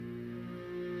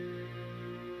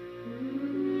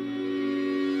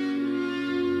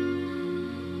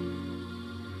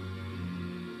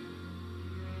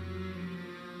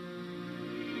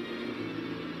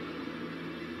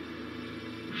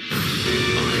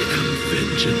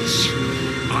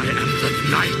the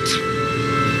night.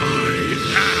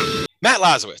 I am Matt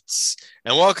Lazowitz,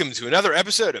 and welcome to another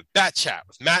episode of Bat Chat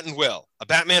with Matt and Will, a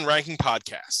Batman ranking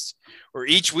podcast, where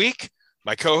each week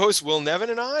my co-host Will Nevin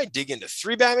and I dig into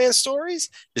 3 Batman stories,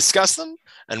 discuss them,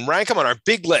 and rank them on our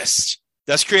big list,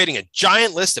 thus creating a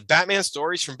giant list of Batman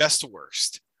stories from best to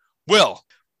worst. Will,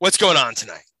 what's going on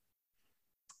tonight?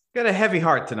 Got a heavy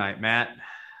heart tonight, Matt.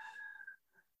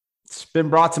 It's been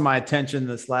brought to my attention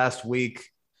this last week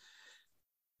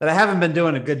that I haven't been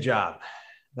doing a good job,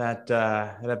 that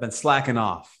I've been slacking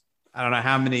off. I don't know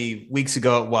how many weeks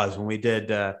ago it was when we did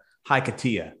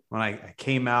Haikatia, when I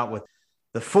came out with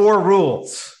the 4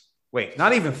 rules. Wait,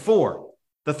 not even 4.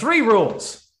 The 3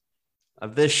 rules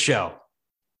of this show.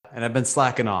 And I've been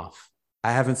slacking off.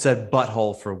 I haven't said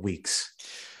butthole for weeks.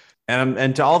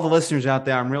 And to all the listeners out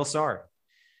there, I'm real sorry.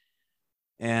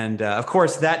 And of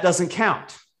course, that doesn't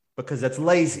count because that's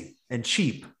lazy and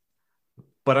cheap.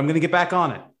 But I'm going to get back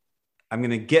on it. I'm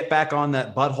going to get back on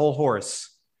that butthole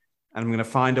horse. And I'm going to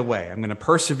find a way. I'm going to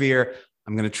persevere.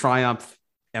 I'm going to triumph.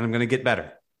 And I'm going to get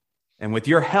better. And with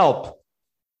your help,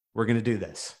 we're going to do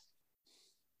this.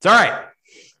 It's all right.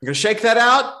 I'm going to shake that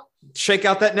out. Shake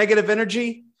out that negative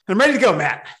energy. I'm ready to go,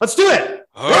 Matt. Let's do it.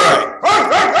 All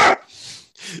right.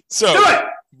 So,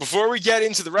 before we get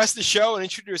into the rest of the show and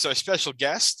introduce our special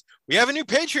guest, we have a new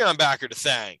Patreon backer to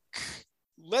thank.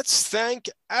 Let's thank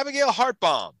Abigail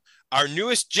Hartbaum, our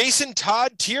newest Jason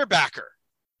Todd tier backer.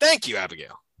 Thank you,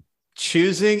 Abigail.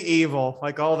 Choosing evil,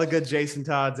 like all the good Jason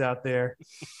Todds out there.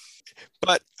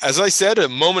 But as I said a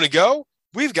moment ago,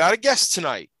 we've got a guest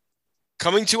tonight.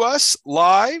 Coming to us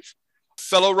live,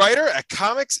 fellow writer at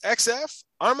Comics XF,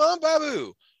 Armand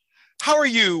Babu. How are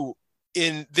you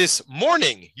in this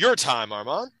morning, your time,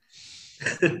 Armand?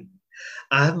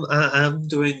 I'm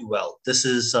doing well. This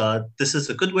is a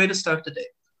good way to start the day.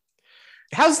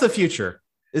 How's the future?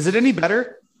 Is it any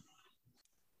better?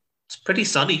 It's pretty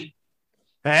sunny.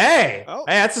 Hey,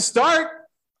 that's a start.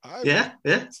 Yeah.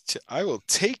 I will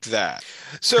take that.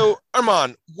 So,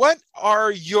 Armand, what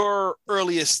are your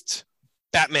earliest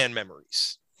Batman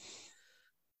memories?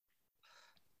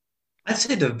 I'd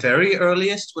say the very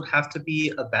earliest would have to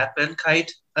be a Batman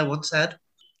kite I once had.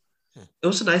 It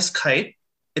was a nice kite.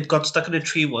 It got stuck in a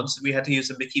tree once. We had to use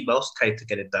a Mickey Mouse kite to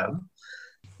get it down.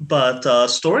 But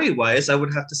story-wise, I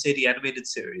would have to say the animated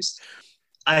series.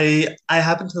 I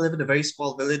happen to live in a very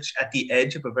small village at the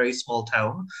edge of a very small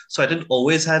town, so I didn't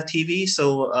always have TV.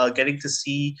 So getting to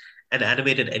see an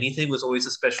animated anything was always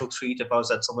a special treat if I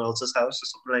was at someone else's house or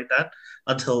something like that.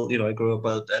 Until I grew up,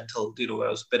 until I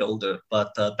was a bit older.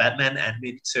 But Batman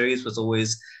animated series was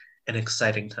always an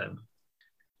exciting time.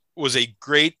 Was a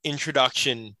great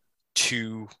introduction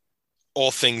to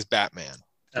all things Batman.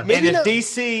 And if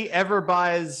DC ever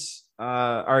buys,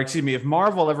 if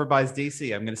Marvel ever buys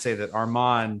DC, I'm going to say that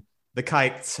Armand, the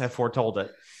kites have foretold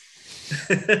it.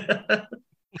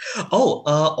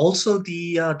 Also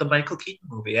the Michael Keaton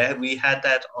movie. We had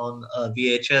that on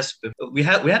VHS. We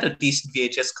had a decent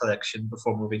VHS collection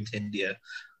before moving to India.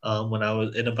 When I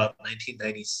was in about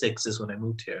 1996 is when I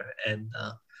moved here, and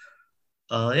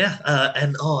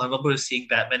I remember seeing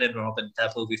Batman and Robin,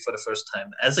 that movie, for the first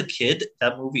time as a kid.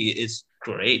 That movie is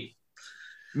great.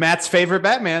 Matt's favorite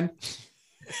Batman.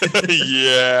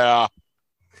 Yeah,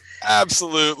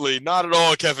 absolutely. Not at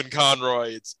all Kevin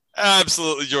Conroy. It's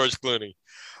absolutely George Clooney.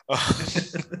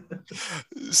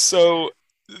 So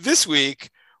this week,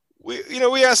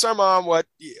 we asked Armand what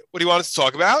he wanted to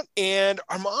talk about, and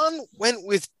Armand went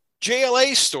with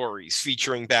JLA stories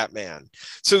featuring Batman.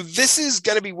 So this is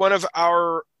going to be one of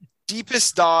our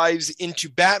deepest dives into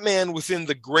Batman within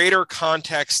the greater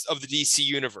context of the DC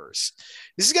universe.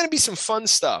 This is going to be some fun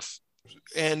stuff.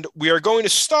 And we are going to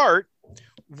start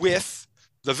with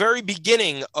the very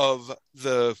beginning of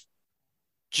the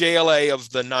JLA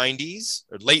of the 90s,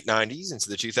 or late 90s into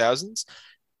the 2000s.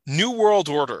 New World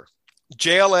Order.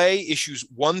 JLA issues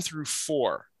 1 through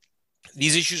 4.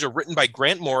 These issues are written by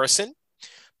Grant Morrison,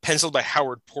 penciled by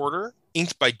Howard Porter,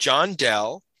 inked by John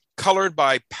Dell, colored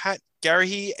by Pat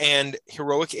Garrahy and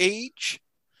Heroic Age,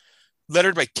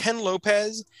 lettered by Ken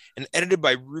Lopez, and edited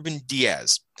by Ruben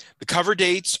Diaz. The cover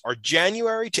dates are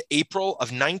January to April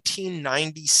of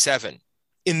 1997.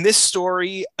 In this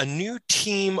story, a new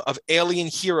team of alien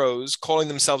heroes calling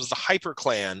themselves the Hyper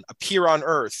Clan appear on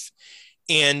Earth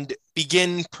and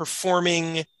begin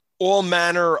performing all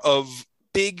manner of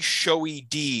big showy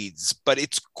deeds, but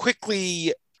it's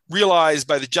quickly realized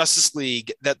by the Justice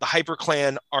League that the Hyper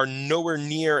Clan are nowhere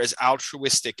near as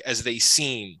altruistic as they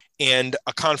seem, and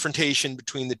a confrontation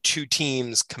between the two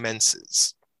teams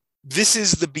commences. This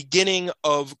is the beginning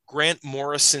of Grant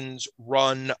Morrison's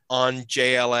run on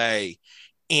JLA,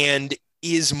 and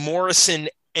is Morrison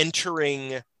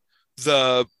entering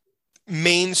the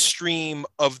mainstream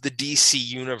of the DC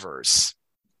universe.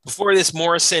 Before this,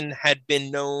 Morrison had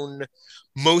been known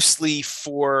mostly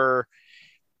for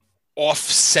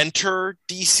off-center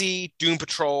DC, Doom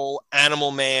Patrol,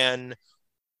 Animal Man,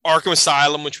 Arkham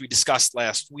Asylum, which we discussed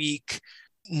last week.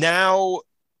 Now,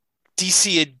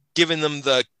 DC had given them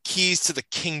the keys to the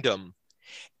kingdom,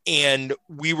 and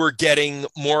we were getting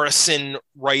Morrison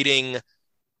writing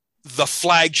the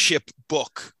flagship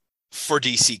book for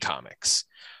DC Comics.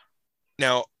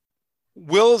 Now,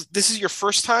 Will, this is your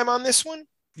first time on this one?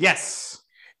 Yes.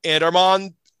 And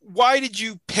Armand, why did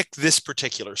you pick this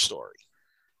particular story?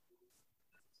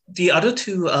 The other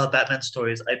two Batman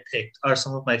stories I picked are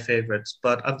some of my favorites,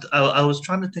 but I was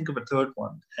trying to think of a third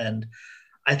one, and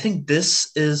I think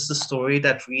this is the story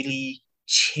that really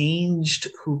changed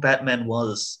who Batman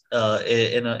was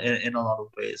in a lot of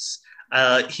ways.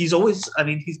 He's always, I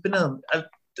mean, he's been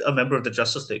a member of the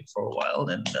Justice League for a while,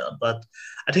 and but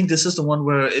I think this is the one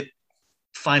where it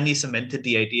finally cemented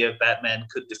the idea Batman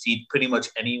could defeat pretty much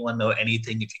anyone or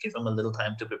anything if you give him a little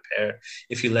time to prepare,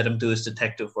 if you let him do his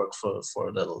detective work for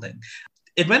a little thing.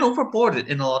 It went overboard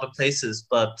in a lot of places,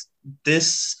 but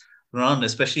this run,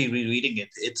 especially rereading it,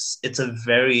 it's a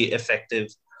very effective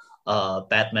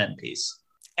Batman piece.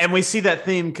 And we see that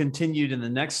theme continued in the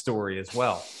next story as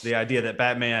well. The idea that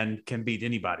Batman can beat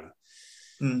anybody.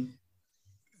 Mm.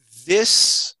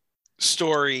 This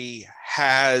story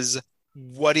has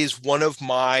what is one of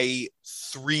my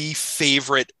 3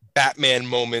 favorite Batman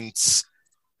moments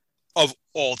of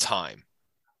all time.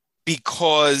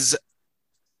 Because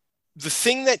the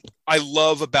thing that I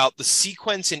love about the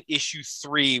sequence in issue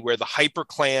 3 where the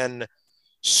HyperClan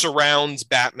surrounds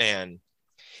Batman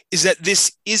is that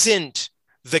this isn't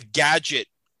the gadget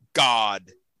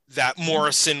god that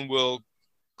Morrison will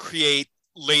create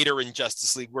later in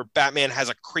Justice League, where Batman has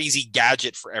a crazy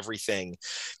gadget for everything.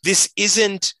 This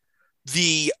isn't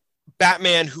the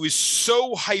Batman who is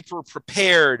so hyper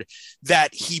prepared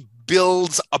that he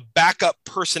builds a backup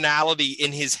personality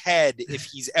in his head if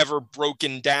he's ever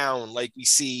broken down, like we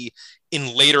see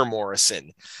in later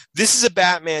Morrison. This is a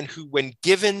Batman who, when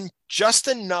given just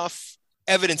enough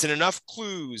evidence and enough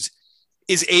clues,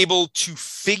 is able to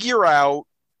figure out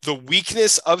the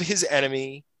weakness of his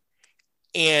enemy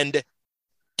and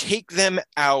take them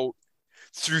out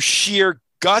through sheer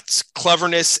guts,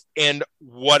 cleverness, and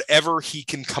whatever he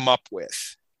can come up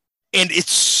with. And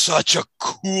it's such a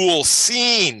cool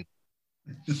scene.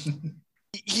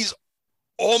 He's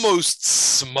almost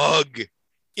smug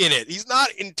in it. He's not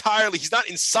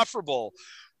insufferable,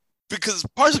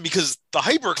 partially because the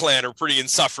HyperClan are pretty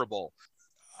insufferable.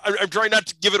 I'm trying not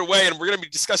to give it away, and we're going to be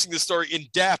discussing this story in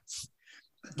depth,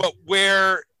 but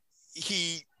where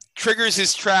he triggers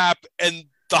his trap and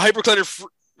the HyperClan are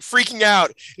freaking out,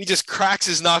 and he just cracks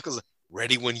his knuckles.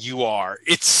 Ready when you are.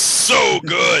 It's so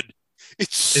good.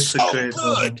 It's so a great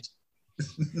good.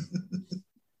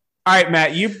 All right,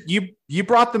 Matt, you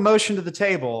brought the motion to the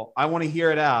table. I want to hear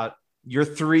it out. Your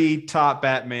 3 top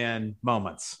Batman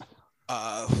moments.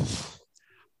 The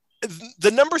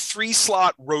number 3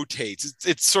 slot rotates.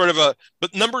 It's sort of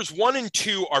but numbers 1 and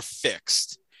 2 are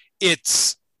fixed.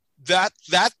 It's that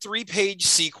 3-page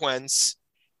sequence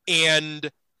and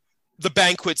the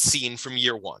banquet scene from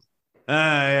year 1.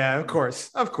 Yeah, of course.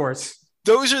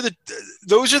 Those are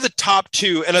the top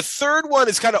 2, and a third one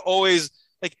is kind of always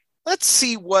like, let's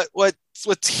see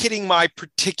what's hitting my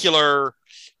particular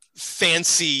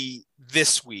fancy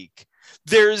this week.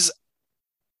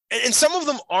 And some of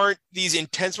them aren't these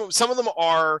intense moments. Some of them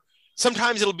are,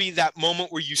 sometimes it'll be that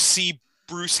moment where you see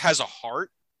Bruce has a heart.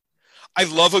 I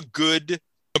love a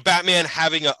Batman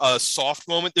having a soft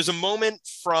moment. There's a moment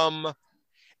from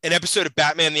an episode of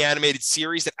Batman the Animated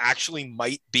Series that actually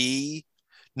might be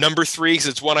number 3, because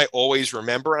it's one I always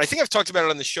remember. And I think I've talked about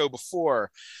it on the show before,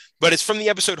 but it's from the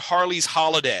episode Harley's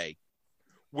Holiday,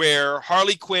 where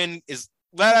Harley Quinn is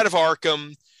let out of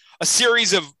Arkham. A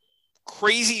series of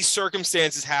crazy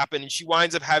circumstances happen, and she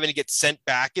winds up having to get sent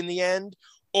back in the end,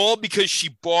 all because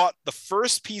she bought the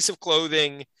first piece of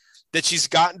clothing that she's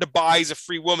gotten to buy as a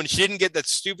free woman. She didn't get that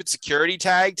stupid security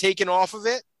tag taken off of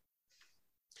it.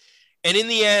 And in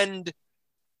the end,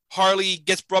 Harley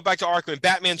gets brought back to Arkham, and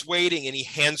Batman's waiting, and he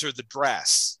hands her the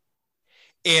dress.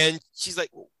 And she's like,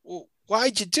 well,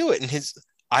 why'd you do it? And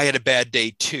I had a bad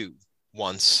day too,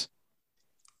 once.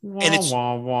 And it's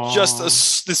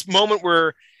just this moment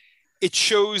where it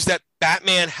shows that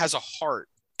Batman has a heart.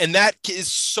 And that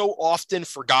is so often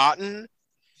forgotten,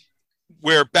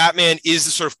 where Batman is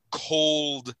the sort of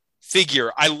cold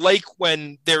figure. I like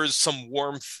when there's some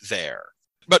warmth there.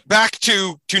 But back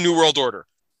to New World Order.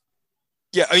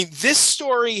 Yeah, I mean, this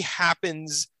story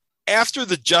happens after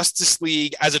the Justice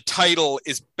League as a title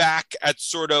is back at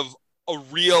sort of a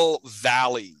real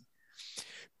valley,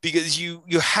 because you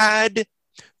had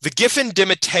the Giffen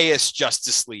DeMatteis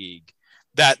Justice League,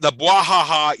 that the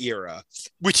Bwahaha era,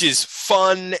 which is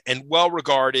fun and well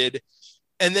regarded,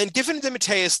 and then Giffen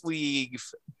DeMatteis League,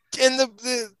 and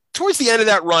the towards the end of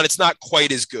that run, it's not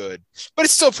quite as good, but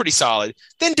it's still pretty solid.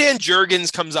 Then Dan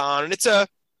Jurgens comes on, and it's a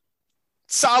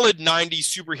solid 90s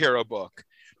superhero book.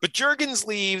 But Jurgens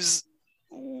leaves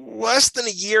less than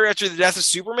a year after the death of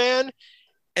Superman,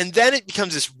 and then it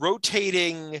becomes this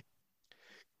rotating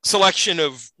selection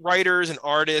of writers and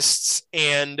artists,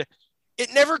 and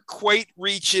it never quite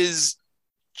reaches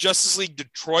Justice League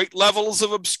Detroit levels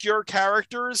of obscure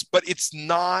characters, but it's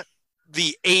not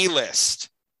the A-list.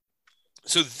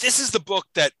 So this is the book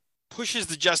that pushes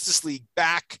the Justice League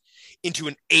back into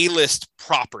an A-list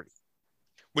property.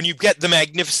 When you get the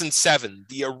Magnificent Seven,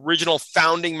 the original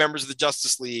founding members of the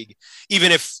Justice League,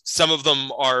 even if some of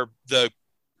them are the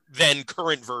then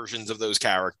current versions of those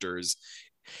characters,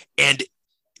 and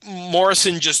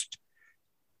Morrison just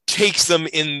takes them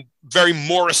in very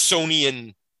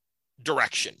Morrisonian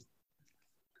direction.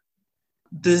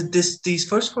 These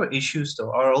first 4 issues,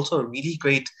 though, are also a really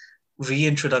great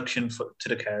reintroduction to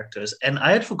the characters. And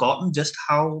I had forgotten just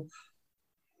how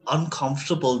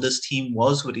uncomfortable this team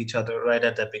was with each other right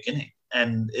at the beginning.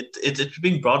 And it's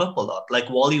being brought up a lot. Like,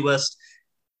 Wally West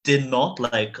did not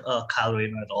like Kyle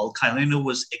Rayner at all. Kyle Rayner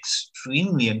was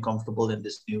extremely uncomfortable in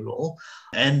this new role.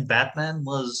 And Batman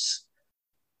was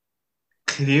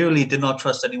clearly did not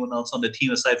trust anyone else on the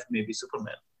team aside from maybe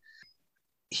Superman.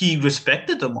 He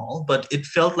respected them all, but it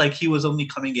felt like he was only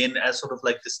coming in as sort of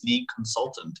like this league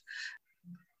consultant.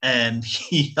 And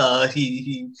he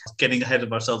getting ahead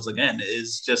of ourselves again,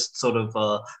 is just sort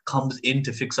of comes in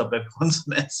to fix up everyone's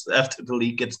mess after the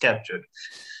league gets captured.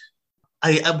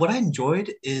 What I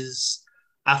enjoyed is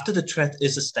after the threat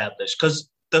is established, because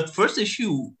the first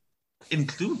issue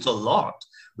includes a lot.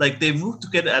 Like, they move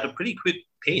together at a pretty quick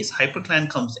pace. HyperClan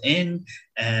comes in,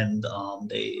 and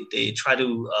they try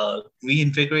to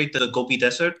reinvigorate the Gobi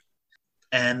Desert,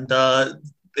 and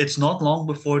it's not long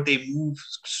before they move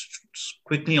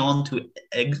quickly on to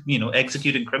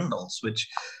executing criminals,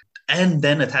 and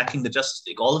then attacking the Justice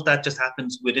League. All of that just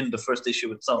happens within the first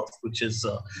issue itself, which is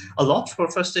a lot for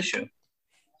a first issue.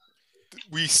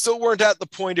 We still weren't at the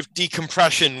point of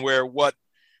decompression where what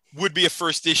would be a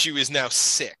first issue is now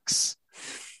 6.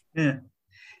 Yeah.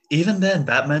 Even then,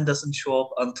 Batman doesn't show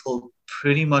up until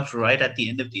pretty much right at the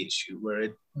end of the issue, where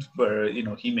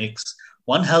he makes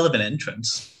one hell of an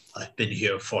entrance. I've been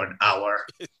here for an hour.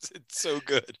 It's so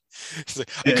good. It's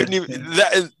like, I couldn't even.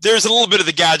 There's a little bit of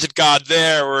the gadget god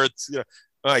there, where it's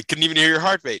I couldn't even hear your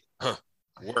heartbeat. Huh?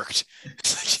 Worked.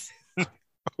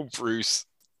 Oh, Bruce.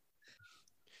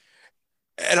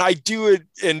 And I do it.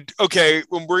 And okay,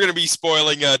 when we're going to be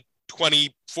spoiling a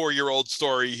 24-year-old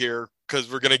story here,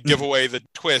 because we're going to give away the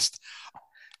twist.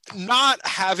 Not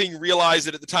having realized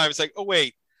it at the time, it's like, oh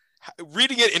wait,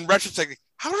 reading it in retrospect,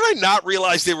 how did I not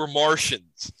realize they were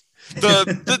Martians?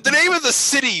 The name of the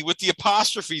city with the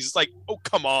apostrophes is like, oh,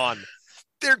 come on.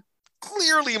 They're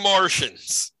clearly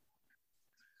Martians.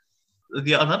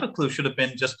 Another clue should have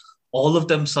been just all of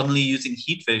them suddenly using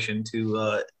heat vision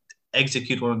to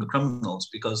execute one of the criminals,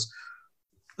 because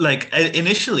like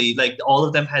initially, like all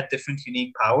of them had different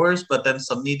unique powers, but then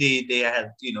suddenly they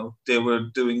had, they were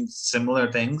doing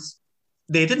similar things.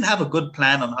 They didn't have a good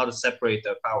plan on how to separate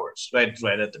their powers right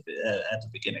at the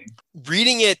beginning.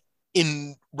 Reading it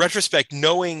in retrospect,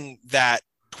 knowing that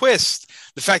twist,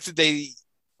 the fact that they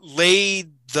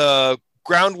laid the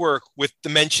groundwork with the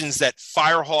mentions that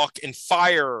Firehawk and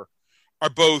Fire are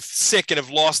both sick and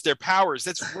have lost their powers.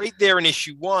 That's right there in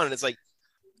issue 1. It's like,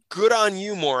 good on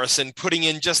you, Morrison, putting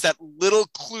in just that little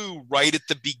clue right at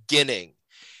the beginning.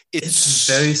 It's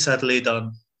very subtly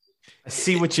done. I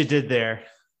see what you did there.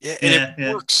 Yeah, and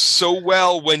it works so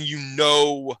well when you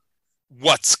know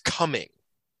what's coming.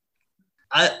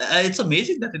 It's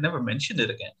amazing that they never mentioned it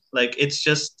again. Like, it's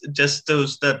just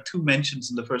that 2 mentions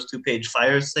in the first 2 pages.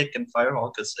 Fire's sick and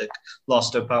Firehawk is sick,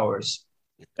 lost their powers.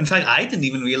 In fact, I didn't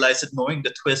even realize it knowing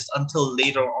the twist until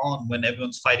later on when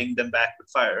everyone's fighting them back with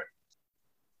fire.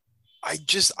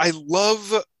 I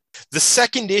love the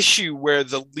second issue where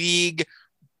the League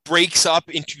breaks up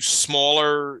into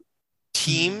smaller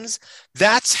teams.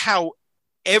 That's how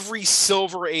every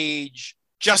Silver Age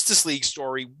Justice League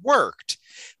story worked.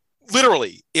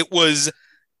 Literally, it was,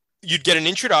 you'd get an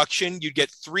introduction, you'd get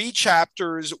 3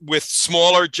 chapters with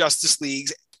smaller Justice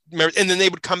Leagues, and then they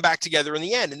would come back together in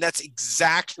the end. And that's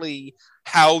exactly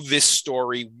how this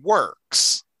story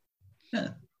works. Yeah.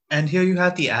 And here you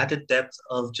have the added depth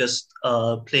of just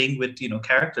playing with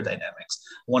character dynamics.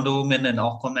 Wonder Woman and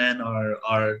Aquaman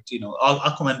are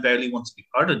Aquaman barely wants to be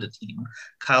part of the team.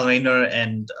 Kyle Rayner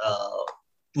and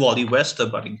Wally West are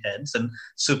butting heads, and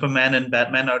Superman and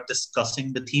Batman are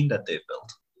discussing the team that they've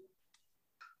built.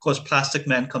 Of course, Plastic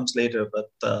Man comes later, but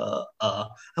I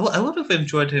would have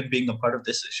enjoyed him being a part of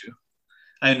this issue.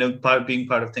 I know being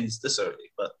part of things this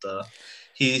early, but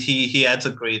he adds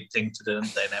a great thing to the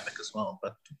dynamic as well.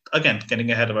 But again,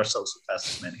 getting ahead of ourselves with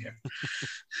Plastic Man here.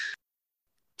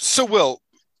 So, Will,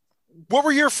 what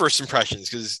were your first impressions?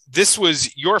 Because this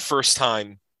was your first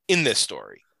time in this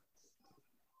story.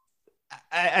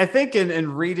 I think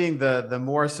in reading the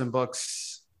Morrison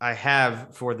books I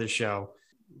have for this show,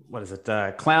 what is it?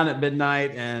 Clown at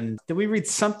Midnight, and did we read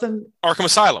something? Arkham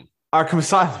Asylum. Arkham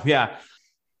Asylum, yeah.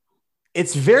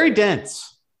 It's very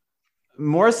dense.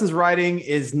 Morrison's writing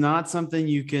is not something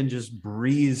you can just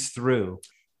breeze through.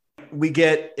 We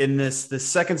get in this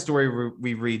second story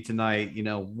we read tonight,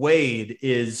 Wade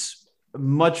is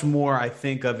much more, I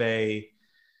think, of a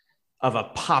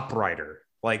pop writer.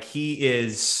 Like, he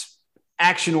is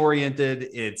action oriented.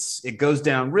 It goes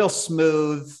down real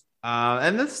smooth.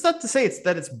 And that's not to say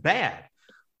it's bad,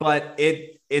 but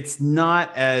it's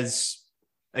not as,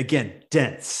 again,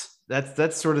 dense.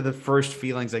 That's sort of the first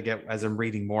feelings I get as I'm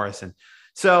reading Morrison.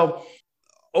 So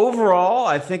overall,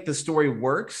 I think the story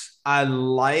works. I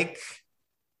like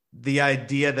the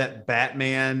idea that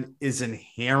Batman is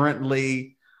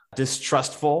inherently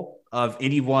distrustful of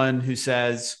anyone who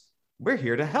says, we're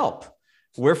here to help.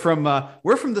 We're from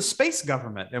the space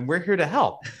government and we're here to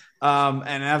help.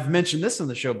 And I've mentioned this on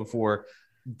the show before.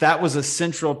 That was a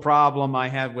central problem I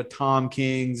had with Tom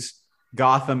King's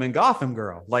Gotham and Gotham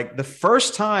Girl. Like, the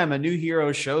first time a new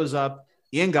hero shows up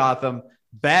in Gotham,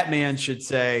 Batman should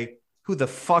say, who the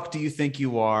fuck do you think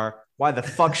you are? Why the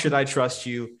fuck should I trust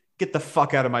you? Get the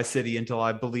fuck out of my city until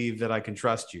I believe that I can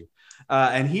trust you.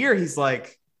 And here he's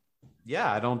like, yeah,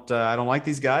 I don't like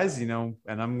these guys, and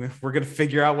we're going to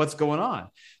figure out what's going on.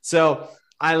 So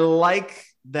I like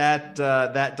that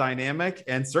dynamic.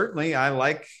 And certainly I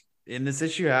like in this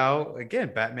issue how,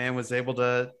 again, Batman was able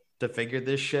to figure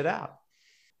this shit out.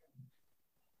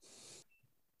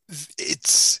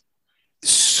 It's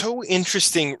so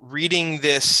interesting reading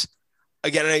this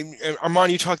again.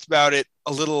 Armand, you talked about it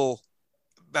a little,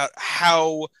 about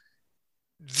how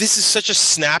this is such a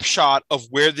snapshot of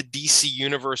where the DC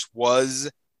universe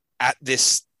was at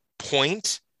this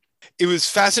point. It was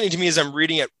fascinating to me as I'm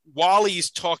reading it. Wally's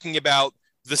talking about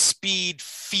the Speed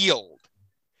field,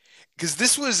 because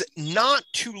this was not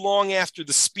too long after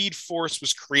the Speed Force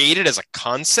was created as a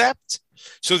concept.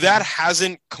 So that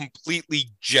hasn't completely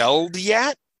gelled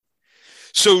yet.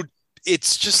 So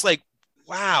it's just like,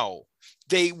 wow,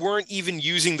 they weren't even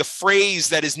using the phrase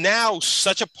that is now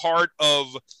such a part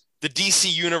of the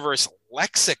DC Universe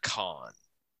lexicon.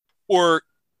 Or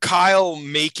Kyle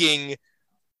making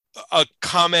a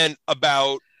comment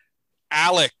about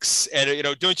Alex and,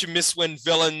 don't you miss when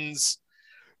villains,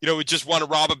 would just want to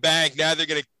rob a bank? Now they're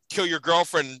going to kill your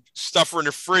girlfriend, stuff her in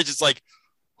the fridge. It's like,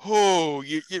 oh,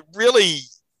 you really,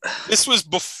 this was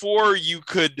before you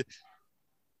could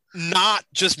not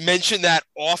just mention that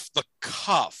off the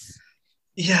cuff.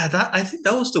 Yeah, I think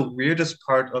that was the weirdest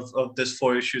part of this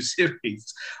 4-issue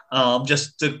series.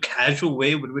 Just the casual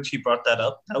way with which he brought that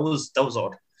up. That was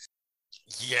odd.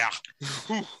 Yeah.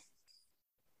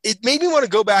 It made me want to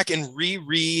go back and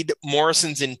reread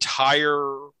Morrison's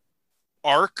entire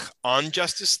arc on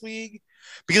Justice League,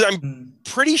 because I'm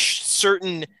pretty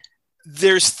certain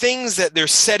there's things that they're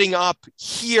setting up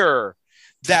here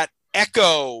that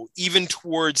echo even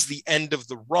towards the end of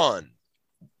the run.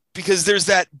 Because there's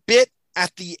that bit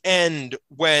at the end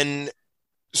when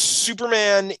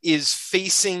Superman is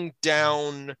facing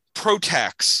down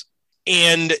Protex,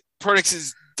 and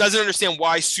Protex doesn't understand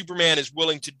why Superman is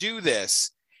willing to do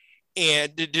this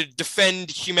and to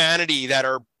defend humanity that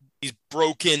are these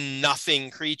broken, nothing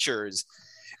creatures.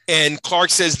 And Clark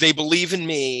says, they believe in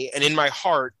me, and in my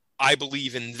heart, I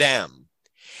believe in them.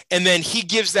 And then he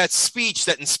gives that speech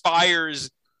that inspires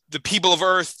the people of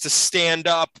Earth to stand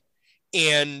up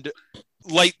and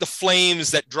light the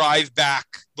flames that drive back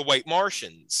the White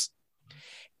Martians.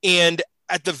 And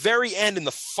at the very end, in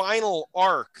the final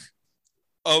arc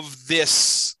of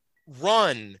this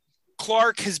run,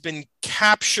 Clark has been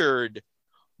captured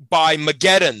by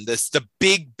Mageddon, the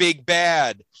big, big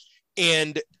bad.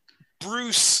 And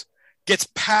Bruce gets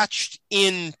patched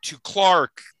into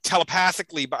Clark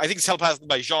telepathically, but I think it's telepathically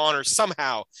by Jean or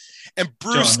somehow. And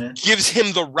Bruce gives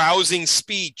him the rousing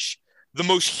speech, the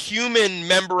most human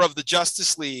member of the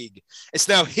Justice League. It's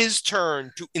now his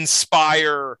turn to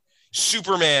inspire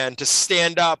Superman to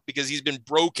stand up because he's been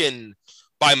broken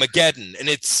by Mageddon. And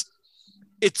it's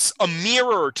a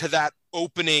mirror to that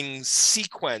opening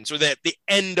sequence, or that the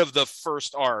end of the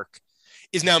first arc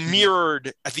is now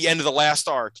mirrored at the end of the last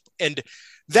arc. And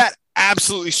that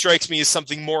absolutely strikes me as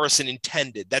something Morrison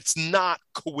intended. That's not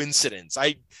coincidence.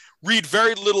 I read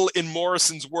very little in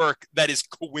Morrison's work that is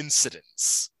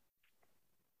coincidence.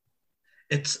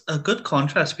 It's a good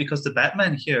contrast because the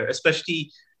Batman here,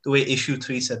 especially the way issue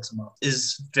 3 sets him up,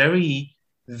 is very,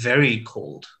 very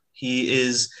cold.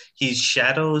 He's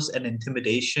shadows and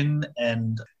intimidation,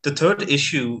 and the third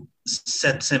issue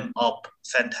sets him up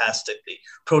fantastically.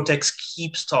 Protex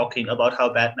keeps talking about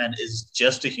how Batman is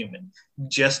just a human.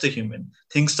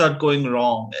 Things start going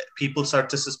wrong. People start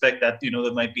to suspect that,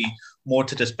 there might be more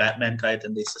to this Batman guy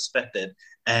than they suspected.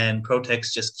 And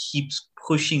Protex just keeps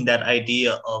pushing that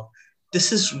idea of,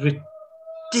 this is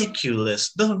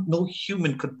ridiculous. No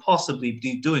human could possibly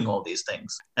be doing all these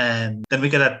things. And then we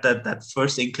get that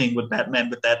first inkling with Batman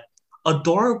with that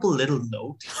adorable little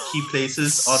note he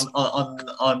places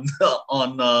on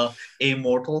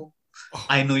Immortal.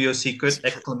 I know your secret! !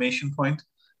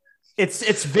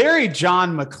 It's very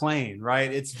John McClane,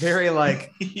 right? It's very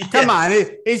like, Yes. Come on,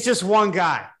 he's just one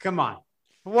guy. Come on,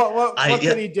 what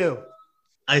can he do?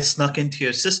 I snuck into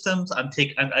your systems. I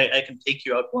can take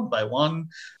you out one by one.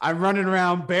 I'm running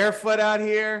around barefoot out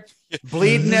here,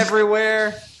 bleeding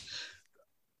everywhere.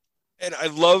 And I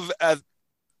love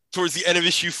towards the end of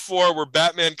issue 4 where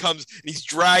Batman comes and he's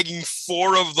dragging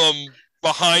 4 of them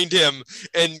behind him,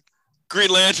 and Green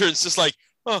Lantern's just like,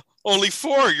 oh, only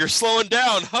 4, you're slowing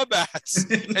down, hubass.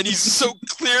 And he's so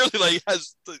clearly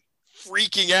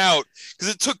freaking out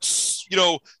because it took,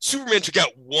 Superman took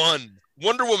out 1.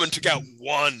 Wonder Woman took out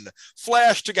 1.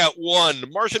 Flash took out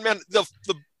 1. Martian Man, the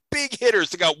big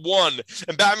hitters took out 1.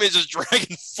 And Batman's just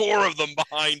dragging 4 of them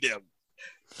behind him.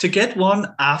 To get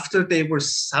 1 after they were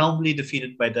soundly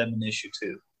defeated by them in issue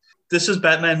 2. This is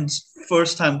Batman's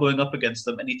first time going up against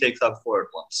them, and he takes out 4 at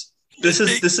once. This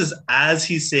is as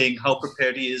he's saying how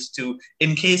prepared he is to,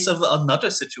 in case of another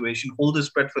situation, hold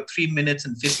his breath for 3 minutes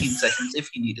and 15 seconds if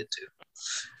he needed to.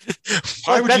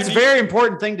 That's a very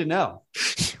important thing to know.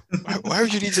 Why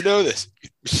would you need to know this?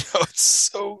 It's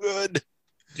so good.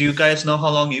 Do you guys know how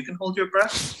long you can hold your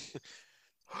breath?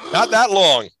 Not that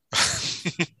long.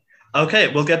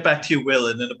 Okay, we'll get back to you, Will,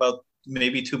 in about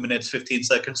maybe 2 minutes, 15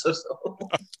 seconds or so.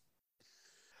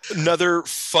 Another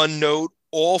fun note,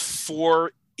 all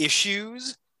 4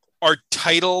 issues are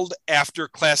titled after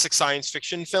classic science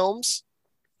fiction films.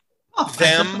 Oh, I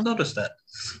haven't noticed that.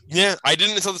 Yeah, I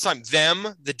didn't until this time.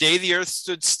 Them, The Day the Earth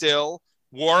Stood Still,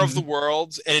 War of the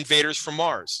Worlds, and Invaders from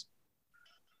Mars.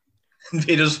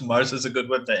 Invaders from Mars is a good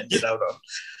one to end it out on.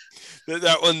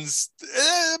 That one's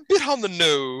a bit on the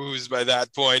nose by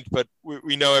that point, but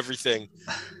we know everything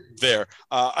there.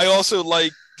 I also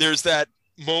like, there's that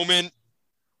moment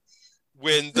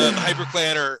when the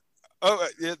Hyperclanner,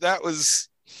 that was,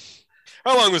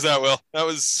 how long was that, Will? That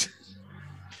was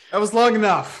long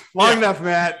enough. Long enough,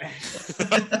 Matt.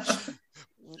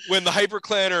 When the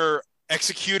Hyperclanner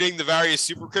executing the various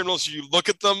super criminals, you look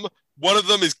at them, one of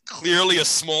them is clearly a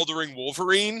smoldering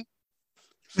Wolverine.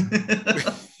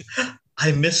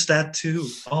 I missed that too.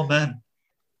 Oh, man.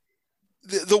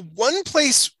 The one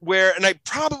place where, and I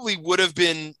probably would have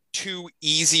been too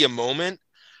easy a moment,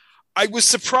 I was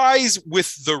surprised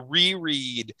with the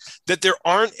reread that there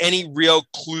aren't any real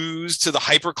clues to the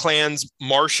Hyperclan's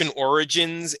Martian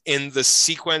origins in the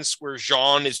sequence where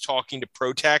Jean is talking to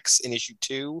Protex in issue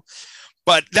 2.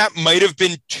 But that might have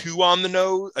been a too on the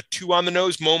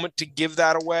nose moment to give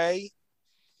that away.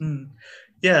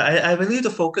 Yeah, I believe the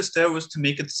focus there was to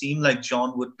make it seem like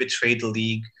John would betray the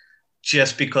League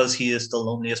just because he is the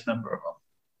loneliest member of them.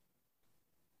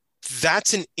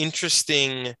 That's an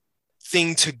interesting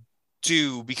thing to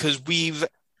do because Jean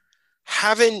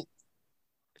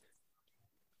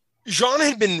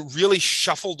had been really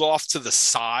shuffled off to the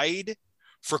side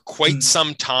for quite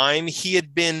some time. He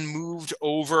had been moved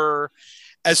over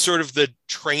as sort of the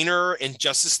trainer in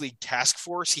Justice League Task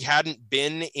Force. He hadn't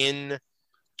been in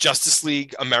Justice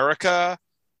League America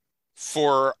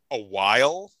for a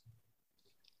while.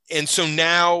 And so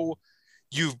now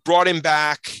you've brought him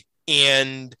back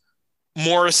and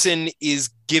Morrison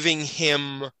is giving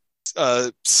him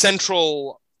a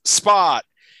central spot,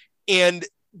 and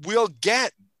we'll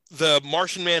get the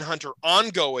Martian Manhunter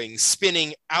ongoing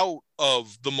spinning out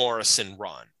of the Morrison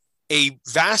run, a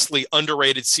vastly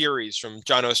underrated series from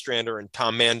John Ostrander and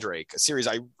Tom Mandrake, a series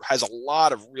has a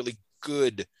lot of really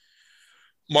good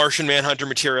Martian Manhunter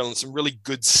material and some really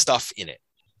good stuff in it.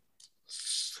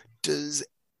 Does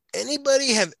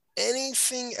anybody have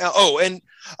anything else? Oh, and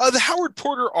the Howard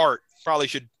Porter art. Probably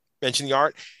should mention the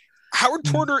art. Howard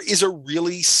Porter is a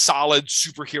really solid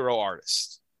superhero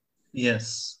artist.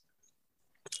 Yes.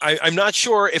 I'm not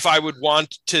sure if I would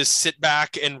want to sit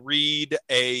back and read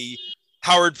a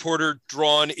Howard Porter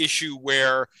drawn issue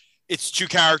where it's two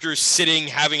characters sitting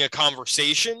having a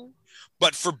conversation,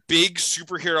 but for big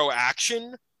superhero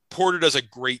action, Porter does a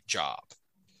great job.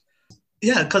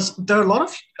 Yeah, because there are a lot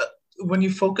of when you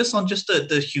focus on just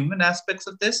the human aspects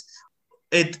of this,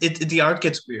 the art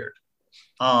gets weird.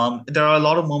 There are a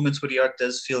lot of moments where the art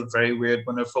does feel very weird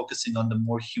when they're focusing on the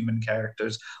more human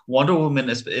characters. Wonder Woman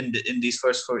is in these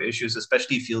first 4 issues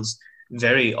especially feels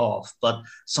very off, but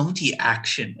some of the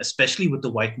action, especially with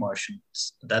the White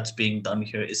Martians that's being done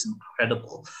here, is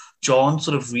incredible. John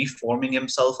sort of reforming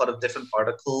himself out of different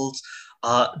particles.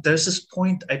 There's this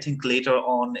point, I think, later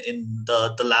on in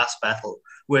the last battle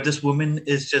where this woman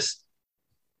is just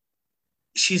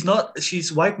she's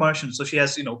White Martian, so she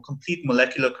has, complete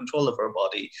molecular control of her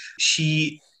body.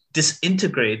 She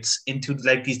disintegrates into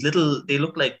like these little, they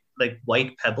look like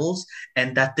white pebbles,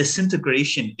 and that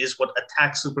disintegration is what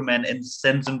attacks Superman and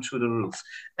sends him through the roof.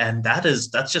 And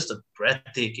that's just a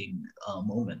breathtaking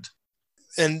moment.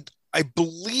 And I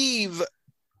believe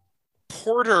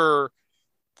Porter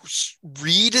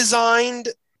redesigned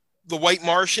the White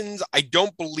Martians. I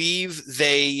don't believe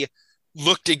they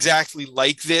looked exactly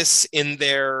like this in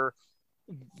their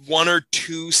 1 or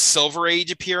 2 Silver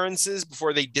Age appearances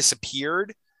before they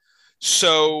disappeared.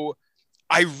 So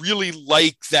I really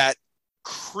like that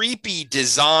creepy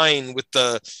design with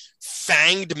the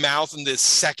fanged mouth and the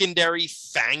secondary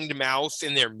fanged mouth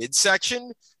in their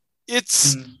midsection.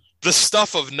 It's the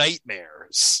stuff of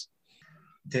nightmares.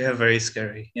 They are very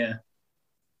scary. Yeah.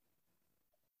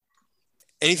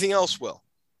 Anything else, Will,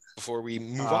 before we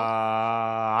move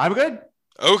on? I'm good.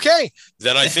 Okay,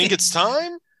 then I think it's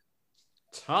time.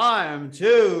 Time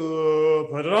to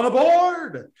put it on the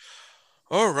board.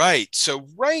 All right, so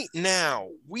right now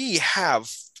we have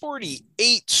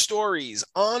 48 stories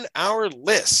on our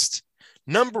list.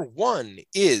 Number 1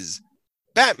 is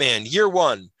Batman Year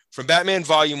 1 from Batman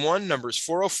Volume 1, numbers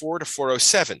 404 to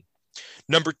 407.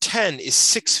 Number 10 is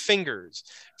Six Fingers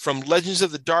from Legends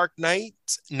of the Dark Knight,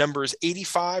 numbers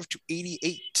 85 to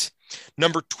 88.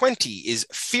 Number 20 is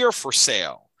Fear for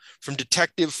Sale from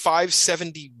Detective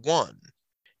 571.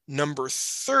 Number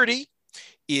 30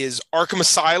 is Arkham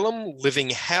Asylum, Living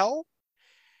Hell.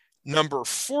 Number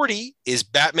 40 is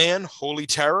Batman, Holy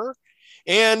Terror.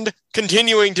 And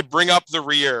continuing to bring up the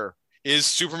rear is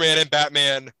Superman and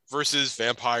Batman versus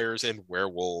Vampires and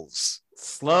Werewolves.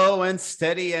 Slow and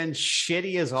steady and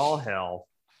shitty as all hell.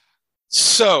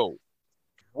 So,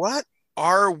 what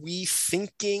are we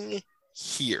thinking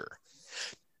here?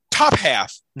 Top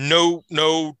half, no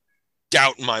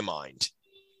doubt in my mind.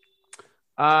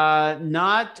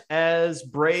 Not as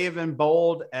brave and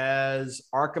bold as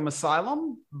Arkham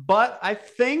Asylum, but I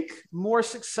think more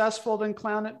successful than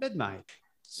Clown at Midnight.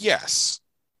 Yes.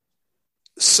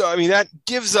 So, I mean, that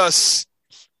gives us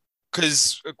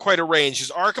quite a range.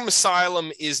 Because Arkham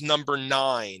Asylum is number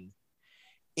 9,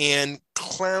 and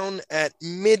Clown at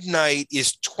Midnight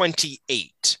is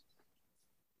 28.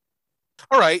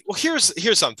 All right. Well,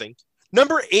 here's something.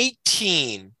 Number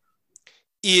 18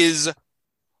 is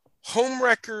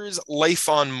Homewrecker's Life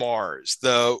on Mars,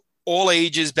 the all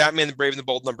ages Batman the Brave and the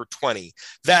Bold number 20,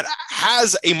 that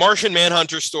has a Martian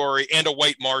Manhunter story and a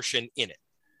White Martian in it.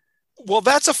 Well,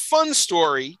 that's a fun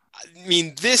story. I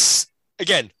mean, this,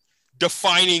 again,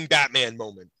 defining Batman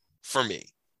moment for me.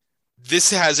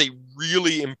 This has a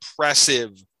really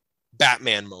impressive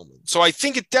Batman moment. So I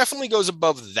think it definitely goes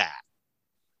above that.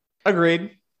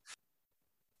 Agreed.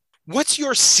 What's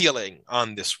your ceiling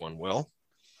on this one, Will?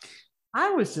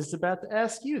 I was just about to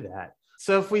ask you that.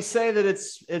 So if we say that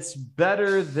it's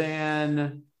better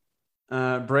than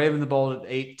Brave and the Bold at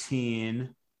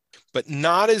 18, but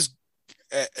not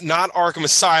Arkham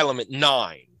Asylum at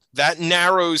 9, that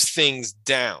narrows things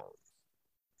down.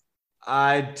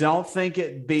 I don't think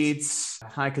it beats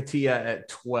Haikatia at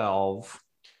 12.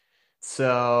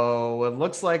 So it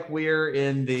looks like we're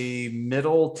in the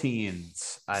middle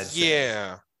teens, I'd say.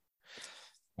 Yeah.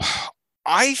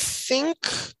 I think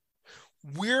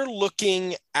we're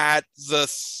looking at the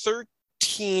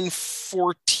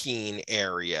 13-14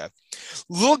 area.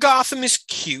 Little Gotham is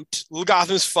cute. Little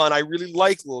Gotham is fun. I really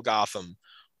like Little Gotham.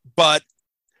 But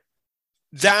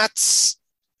that's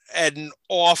an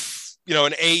off,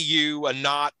 an AU, a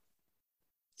not,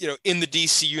 in the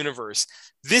DC universe.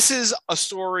 This is a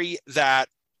story that,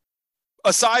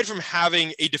 aside from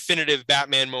having a definitive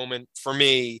Batman moment for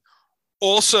me,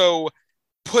 also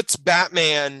puts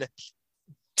Batman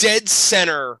dead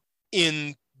center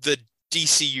in the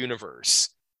DC universe.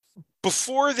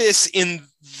 Before this, in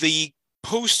the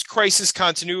post-crisis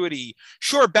continuity,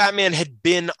 sure, Batman had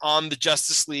been on the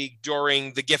Justice League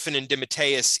during the Giffen and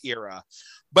DeMatteis era,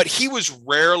 but he was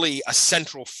rarely a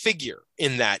central figure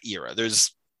in that era.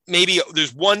 There's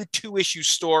 1-2 issue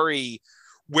story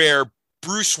where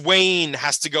Bruce Wayne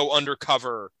has to go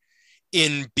undercover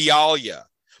in Bialya,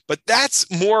 but that's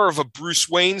more of a Bruce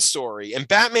Wayne story. And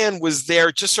Batman was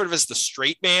there just sort of as the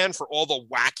straight man for all the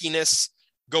wackiness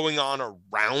going on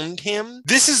around him.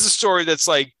 This is the story that's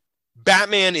like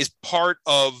Batman is part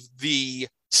of the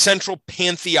central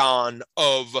pantheon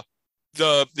of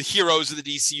the heroes of the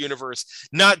DC universe,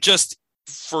 not just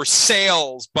for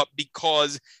sales, but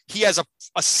because he has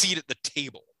a seat at the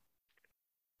table.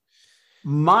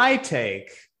 My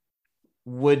take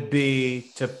would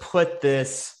be to put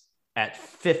this at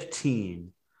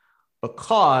 15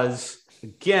 because,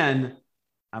 again,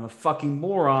 I'm a fucking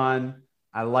moron.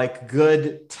 I like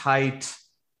good, tight,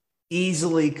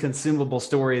 easily consumable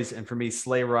stories. And for me,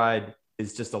 Sleigh Ride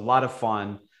is just a lot of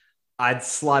fun. I'd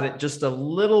slot it just a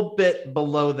little bit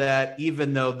below that,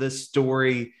 even though this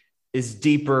story is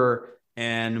deeper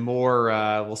and more,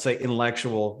 we'll say,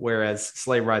 intellectual, whereas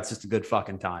Sleigh Ride's just a good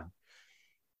fucking time.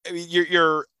 I mean,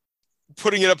 you're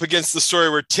putting it up against the story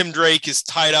where Tim Drake is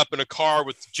tied up in a car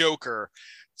with the Joker.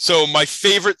 So my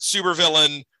favorite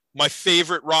supervillain, my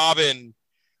favorite Robin,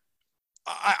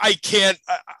 I can't,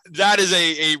 that is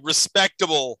a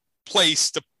respectable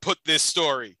place to put this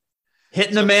story.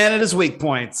 Hitting the man at his weak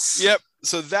points. Yep.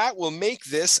 So that will make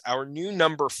this our new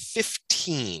number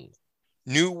 15,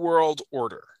 New World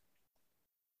Order.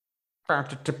 That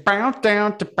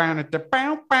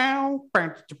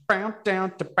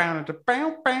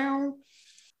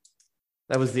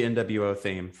was the NWO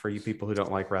theme for you people who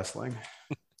don't like wrestling.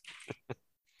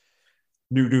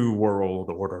 New World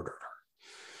Order.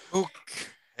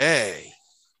 Okay.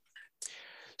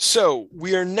 So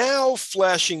we are now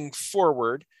flashing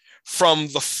forward from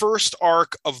the first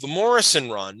arc of the Morrison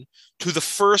run to the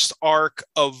first arc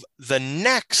of the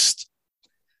next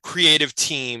creative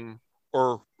team,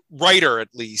 or writer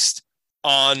at least,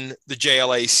 on the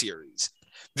JLA series.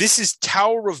 This is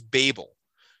Tower of Babel.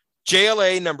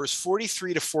 JLA numbers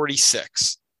 43 to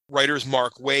 46. Writers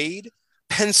Mark Waid,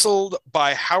 penciled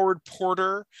by Howard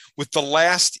Porter, with the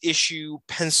last issue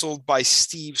penciled by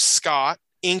Steve Scott,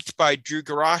 inked by Drew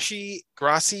Garaci,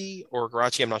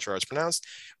 I'm not sure how it's pronounced,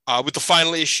 with the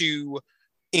final issue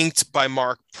inked by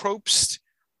Mark Probst,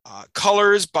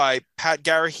 colors by Pat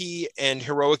Garrahy and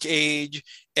Heroic Age,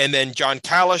 and then John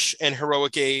Kalish and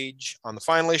Heroic Age on the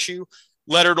final issue,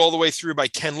 lettered all the way through by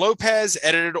Ken Lopez,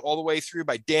 edited all the way through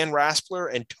by Dan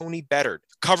Raspler and Tony Beddard.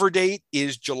 Cover date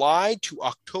is July to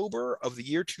October of the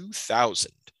year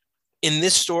 2000. In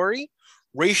this story,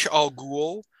 Ra's al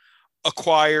Ghul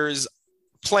acquires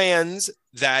plans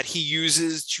that he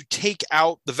uses to take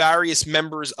out the various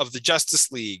members of the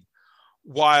Justice League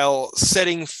while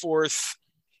setting forth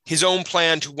his own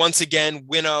plan to once again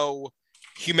winnow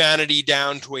humanity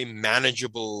down to a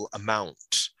manageable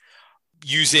amount,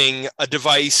 using a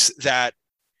device that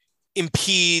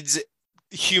impedes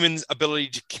humans' ability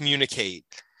to communicate.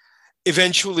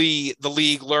 Eventually, the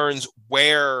League learns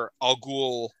where Al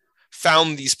Ghul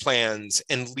found these plans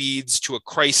and leads to a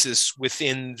crisis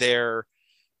within their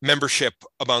membership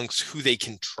amongst who they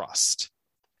can trust.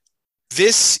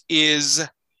 This is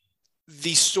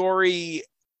the story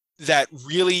that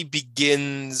really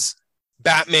begins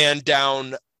Batman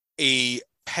down a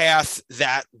path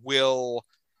that will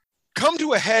come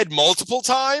to a head multiple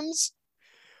times,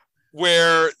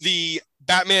 where the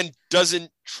Batman doesn't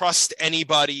trust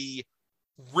anybody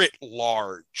writ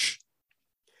large.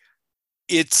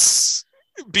 It's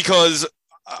because,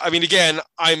 I mean, again,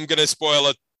 I'm going to spoil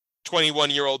a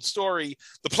 21-year-old story.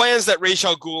 The plans that Ra's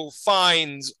al Ghul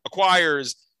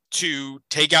acquires to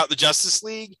take out the Justice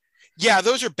League, yeah,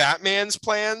 those are Batman's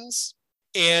plans,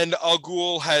 and Al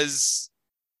Ghul has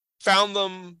found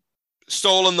them,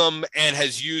 stolen them, and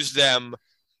has used them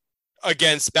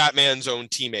against Batman's own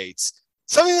teammates.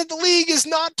 Something that the League is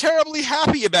not terribly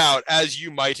happy about, as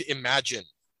you might imagine.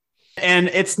 And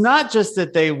it's not just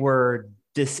that they were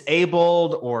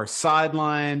disabled or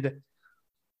sidelined.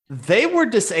 They were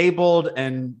disabled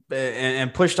and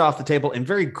pushed off the table in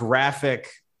very graphic,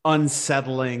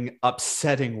 unsettling,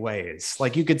 upsetting ways.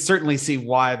 Like, you could certainly see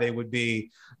why they would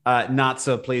be not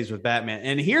so pleased with Batman.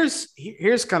 And here's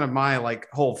kind of my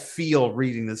whole feel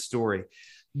reading this story.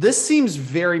 This seems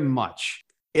very much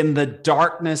in the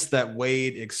darkness that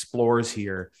Waid explores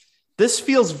here. This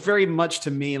feels very much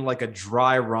to me like a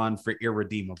dry run for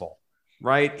Irredeemable.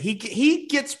 right? He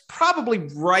gets probably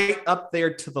right up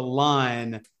there to the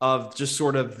line of just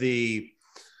sort of the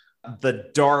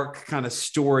dark kind of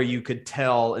story you could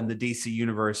tell in the DC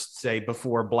universe, say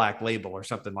before Black Label or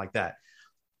something like that.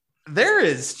 There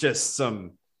is just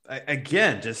some,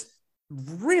 again, just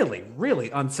really, really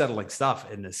unsettling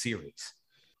stuff in this series.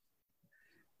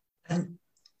 And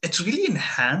it's really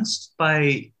enhanced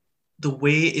by the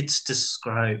way it's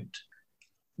described.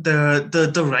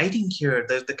 The writing here,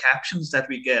 the captions that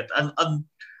we get. I'm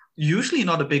usually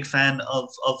not a big fan of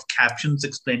captions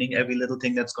explaining every little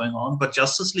thing that's going on, but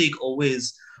Justice League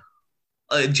always,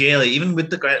 JLA, even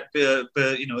with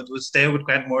it was there with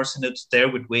Grant Morrison, it's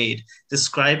there with Wade,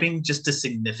 describing just the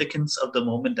significance of the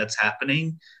moment that's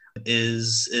happening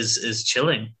is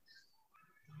chilling.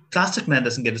 Plastic Man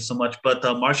doesn't get it so much, but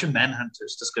Martian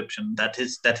Manhunter's description that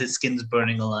his skin's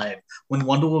burning alive when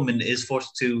Wonder Woman is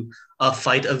forced to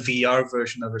fight a VR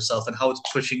version of herself and how it's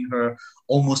pushing her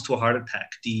almost to a heart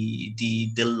attack.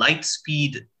 The light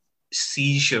speed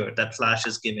seizure that Flash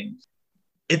is giving,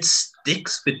 it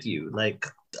sticks with you. Like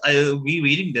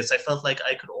rereading this, I felt like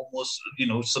I could almost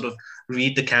sort of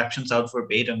read the captions out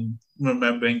verbatim,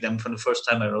 remembering them from the first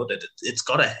time I wrote it. It's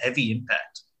got a heavy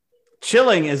impact.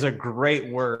 Chilling is a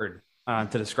great word to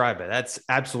describe it. That's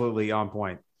absolutely on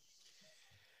point.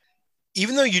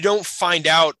 Even though you don't find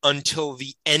out until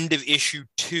the end of issue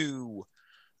 2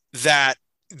 that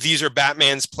these are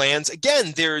Batman's plans,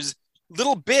 again, there's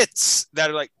little bits that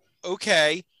are like,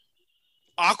 okay,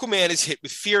 Aquaman is hit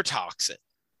with fear toxin.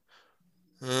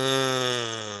 Who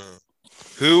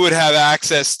would have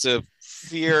access to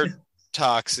fear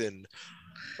toxin?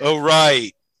 Oh,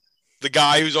 right. The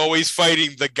guy who's always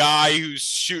fighting the guy who's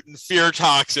shooting fear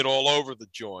toxin all over the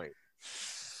joint.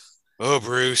 Oh,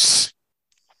 Bruce.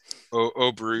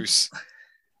 Oh, Bruce.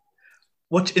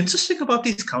 What's interesting about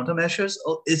these countermeasures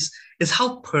is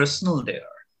how personal they are.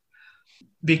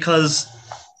 Because,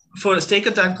 take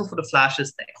example for the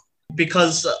Flash's thing.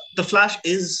 Because the Flash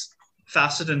is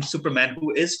faster than Superman,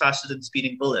 who is faster than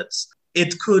speeding bullets.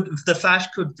 The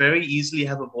Flash could very easily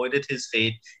have avoided his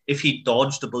fate if he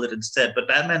dodged the bullet instead. But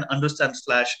Batman understands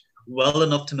Flash well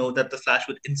enough to know that the Flash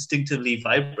would instinctively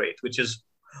vibrate, which is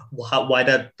why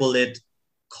that bullet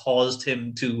caused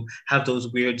him to have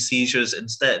those weird seizures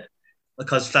instead,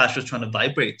 because Flash was trying to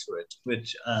vibrate through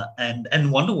it.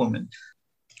 And Wonder Woman,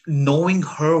 knowing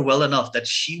her well enough that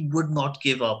she would not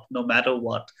give up no matter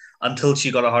what until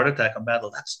she got a heart attack in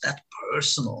battle. That's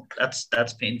personal.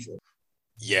 That's painful.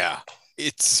 Yeah.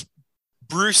 It's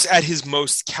Bruce at his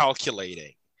most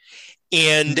calculating.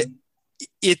 And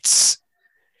it's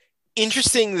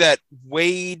interesting that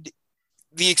Wade,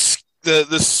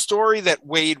 the story that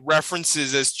Wade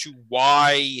references as to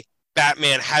why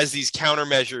Batman has these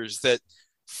countermeasures, that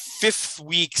fifth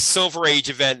week Silver Age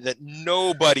event that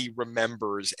nobody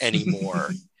remembers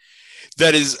anymore,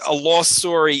 that is a lost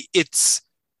story. It's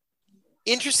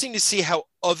interesting to see how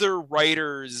other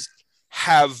writers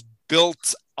have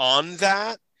built on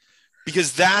that,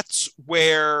 because that's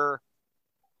where,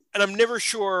 and I'm never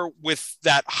sure with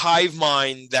that hive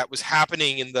mind that was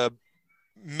happening in the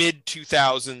mid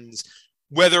 2000s,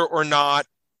 whether or not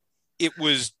it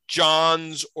was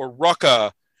Johns or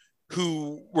Rucka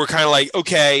who were kind of like,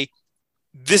 okay,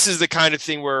 this is the kind of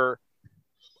thing where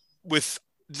with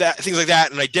that, things like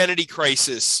that, an Identity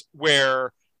Crisis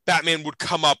where Batman would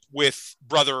come up with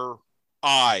Brother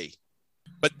Eye.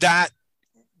 But that,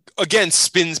 again,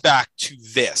 spins back to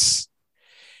this.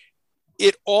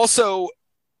 It also,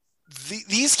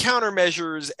 these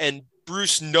countermeasures and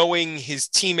Bruce knowing his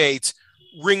teammates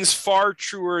rings far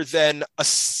truer than a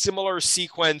similar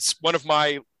sequence, one of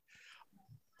my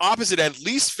opposite end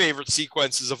least favorite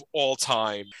sequences of all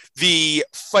time, the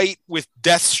fight with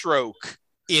Deathstroke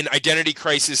in Identity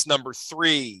Crisis number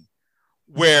 3,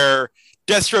 where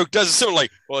Deathstroke does a similar,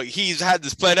 like, well, he's had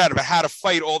this planned out about how to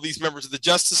fight all these members of the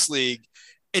Justice League,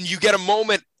 and you get a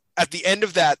moment at the end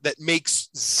of that makes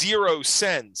zero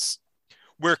sense,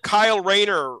 where Kyle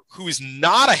Rayner, who is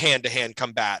not a hand-to-hand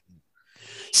combatant,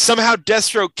 somehow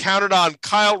Deathstroke counted on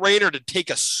Kyle Rayner to take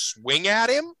a swing at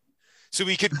him so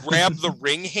he could grab the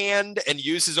ring hand and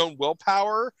use his own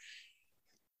willpower.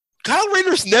 Kyle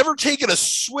Rayner's never taken a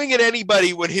swing at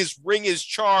anybody when his ring is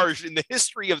charged in the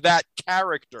history of that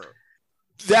character.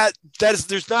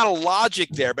 There's not a logic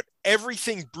there, but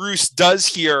everything Bruce does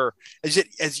here,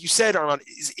 as you said, Armand,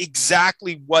 is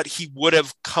exactly what he would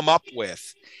have come up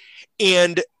with.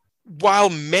 And while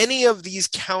many of these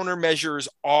countermeasures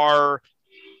are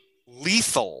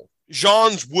lethal,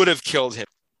 Jean's would have killed him,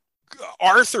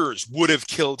 Arthur's would have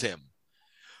killed him.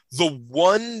 The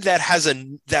one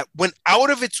that went out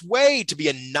of its way to be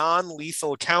a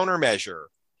non-lethal countermeasure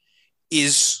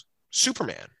is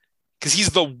Superman, because he's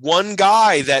the one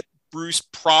guy that Bruce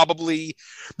went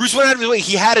out of his way.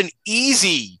 He had an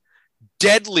easy,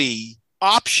 deadly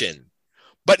option,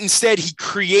 but instead he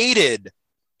created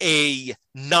a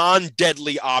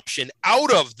non-deadly option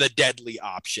out of the deadly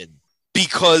option,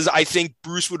 because I think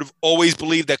Bruce would have always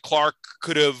believed that Clark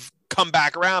could have come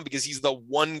back around, because he's the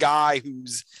one guy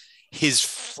who's his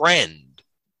friend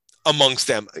amongst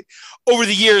them. Over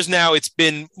the years now, it's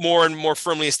been more and more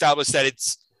firmly established that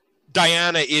it's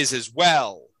Diana is as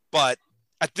well. But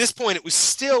at this point, it was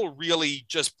still really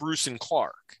just Bruce and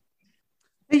Clark.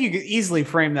 I think you could easily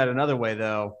frame that another way,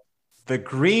 though. The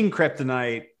green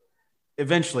kryptonite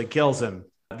eventually kills him.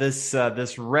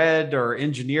 This red or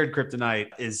engineered kryptonite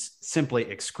is simply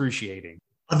excruciating.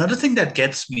 Another thing that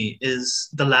gets me is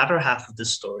the latter half of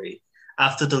this story.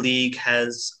 After the League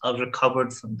has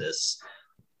recovered from this,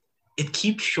 it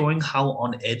keeps showing how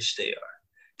on edge they are.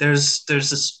 There's a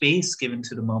space given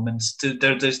to the moments.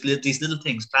 There's these little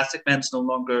things. Plastic Man's no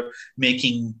longer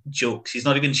making jokes. He's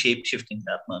not even shape-shifting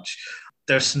that much.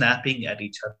 They're snapping at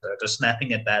each other. They're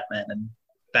snapping at Batman. And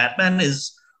Batman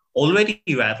is already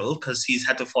rattled because he's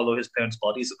had to follow his parents'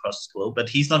 bodies across the globe, but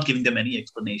he's not giving them any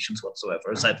explanations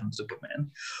whatsoever, aside from Superman.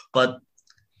 But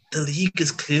the League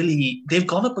is clearly, they've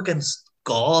gone up against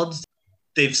gods.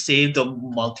 They've saved the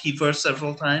multiverse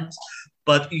several times.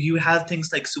 But you have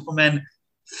things like Superman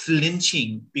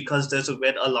flinching because there's a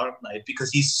red alarm light,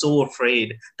 because he's so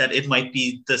afraid that it might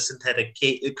be the synthetic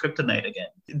kryptonite again.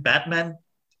 Batman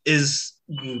is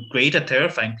great at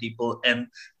terrifying people, and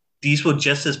these were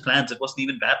just his plans. It wasn't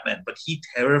even Batman, but he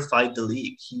terrified the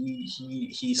League.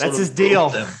 He sort That's of his deal.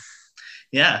 broke them.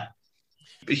 Yeah,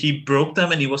 he broke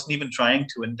them, and he wasn't even trying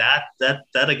to. And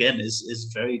that again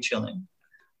is very chilling.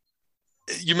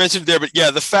 You mentioned there, but yeah,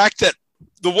 the fact that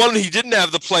the one he didn't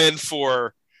have the plan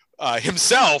for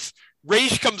himself,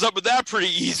 Raish comes up with that pretty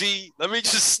easy. Let me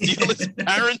just steal his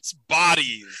parents'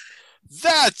 bodies.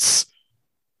 That's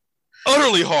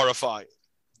utterly horrifying.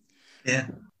 Yeah.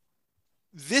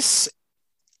 This,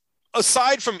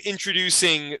 aside from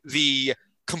introducing the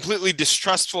completely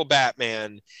distrustful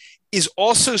Batman, is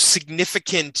also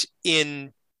significant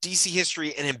in DC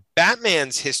history and in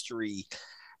Batman's history,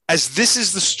 as this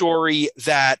is the story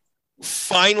that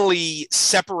finally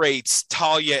separates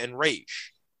Talia and Raish.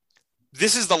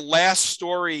 This is the last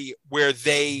story where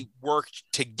they worked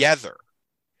together.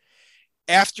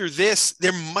 After this,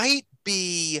 there might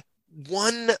be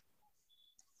one,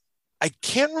 I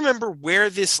can't remember where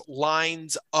this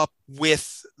lines up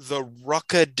with the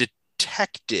Rucka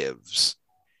detectives.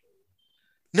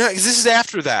 No, because this is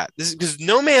after that. This is because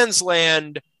No Man's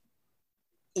Land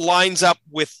lines up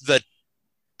with the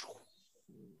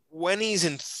 20s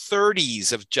and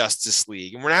 30s of Justice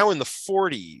League, and we're now in the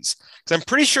 40s. Because I'm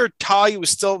pretty sure Talia was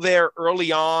still there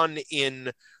early on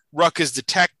in Rucka's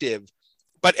detective.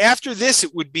 But after this,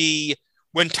 it would be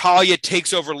when Talia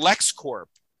takes over LexCorp,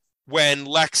 when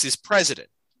Lex is president.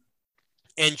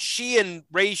 And she and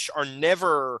Raish are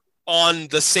never on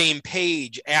the same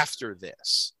page after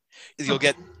this. You'll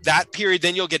get that period,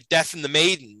 then you'll get Death in the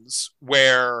Maidens,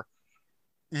 where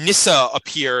Nyssa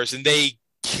appears and they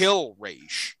kill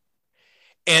Raish.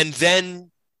 And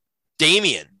then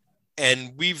Damian.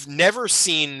 And we've never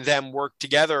seen them work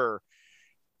together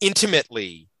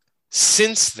intimately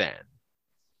since then.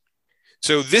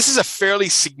 So this is a fairly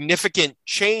significant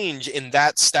change in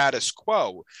that status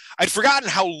quo. I'd forgotten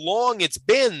how long it's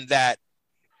been that,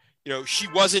 she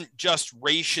wasn't just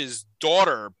Raish's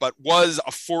daughter, but was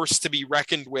a force to be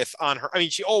reckoned with on her. I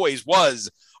mean, she always was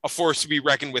a force to be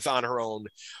reckoned with on her own,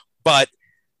 but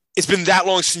it's been that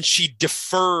long since she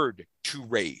deferred to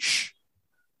Raish.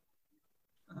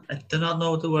 I do not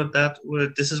know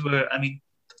this is where,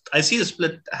 I see the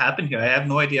split happen here. I have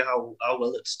no idea how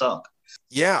well it stuck.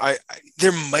 Yeah,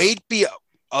 there might be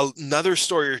another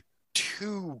story or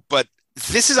two, but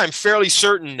this is, I'm fairly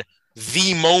certain,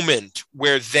 the moment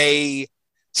where they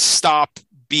stop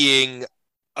being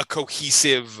a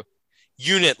cohesive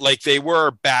unit like they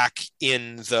were back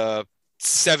in the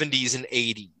 70s and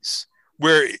 80s,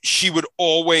 where she would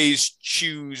always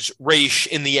choose Raish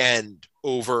in the end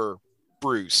over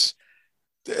Bruce.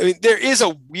 I mean, there is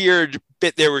a weird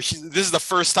bit there where this is the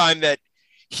first time that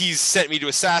he's sent me to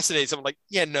assassinate someone. Like,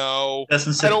 yeah, no,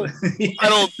 I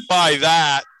don't buy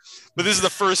that. But this is the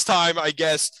first time, I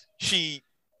guess, she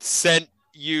sent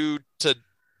you to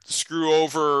screw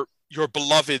over your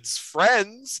beloved's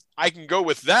friends. I can go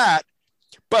with that.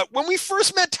 But when we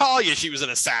first met Talia, she was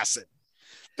an assassin.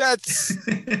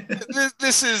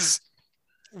 This is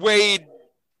Wade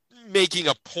making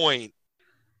a point.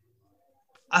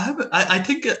 I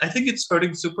think it's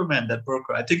hurting Superman that broke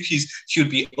her. I think she would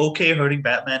be okay hurting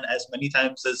Batman as many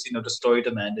times as the story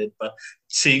demanded, but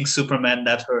seeing Superman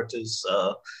that hurt is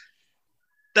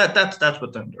that's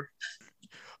what turned her.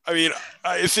 I mean,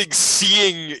 I think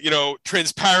seeing,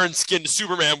 transparent skinned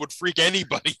Superman would freak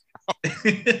anybody.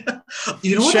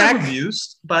 You know what I'm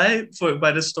amused by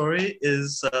the story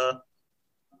is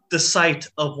the site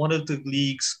of one of the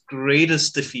league's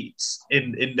greatest defeats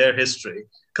in their history.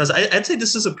 Because I'd say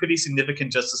this is a pretty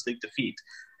significant Justice League defeat.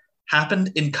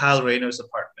 Happened in Kyle Rayner's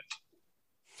apartment.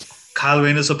 Kyle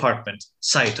Rayner's apartment,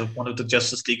 site of one of the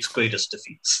Justice League's greatest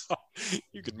defeats.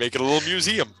 You could make it a little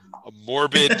museum, a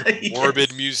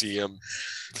morbid museum.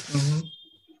 Mm-hmm.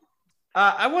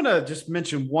 I want to just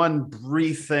mention one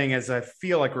brief thing as I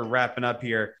feel like we're wrapping up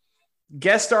here.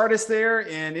 Guest artist there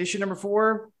in issue number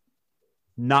 4,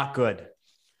 not good.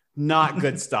 Not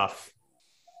good stuff.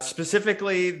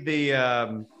 Specifically,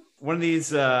 the one of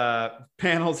these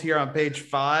panels here on page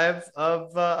 5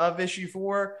 of issue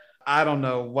 4. I don't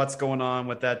know what's going on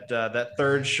with that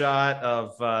third shot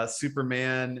of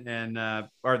Superman and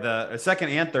or the second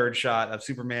and third shot of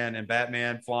Superman and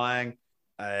Batman flying.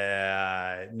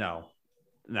 No,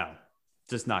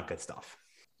 just not good stuff.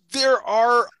 There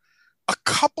are a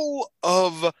couple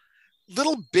of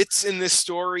little bits in this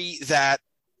story that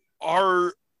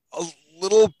are a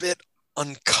little bit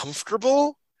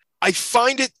uncomfortable. I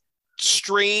find it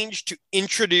strange to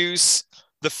introduce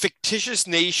the fictitious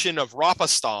nation of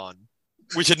Rapistan,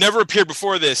 which had never appeared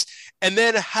before this, and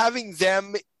then having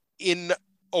them in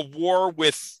a war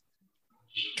with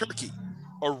Turkey,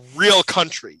 a real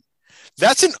country.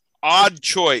 That's an odd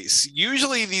choice.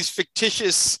 Usually these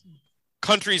fictitious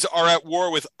countries are at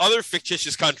war with other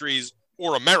fictitious countries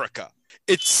or America.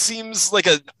 It seems like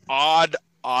an odd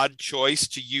choice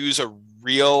to use a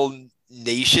real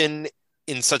nation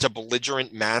in such a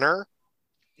belligerent manner.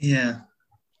 Yeah.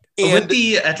 And with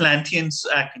the Atlanteans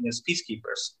acting as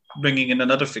peacekeepers, bringing in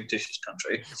another fictitious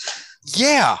country.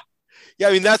 Yeah.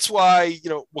 I mean, that's why,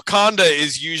 Wakanda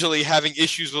is usually having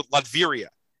issues with Latveria,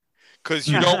 because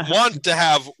you don't want to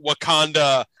have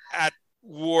Wakanda at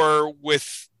war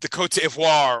with the Cote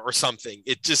d'Ivoire or something.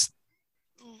 It just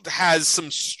has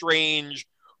some strange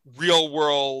real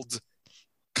world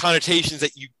connotations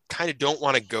that you kind of don't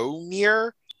want to go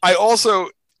near. I also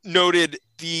noted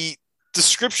the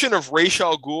description of Ra's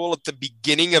al Ghul at the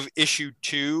beginning of issue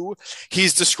 2.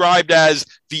 He's described as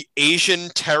the Asian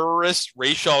terrorist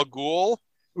Ra's al Ghul.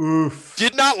 Oof.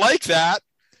 Did not like that.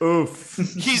 Oof.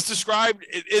 He's described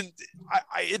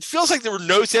it feels like there were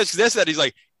no sense to this, that he's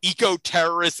like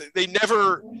eco-terrorist. They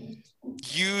never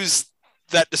use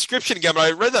that description again, but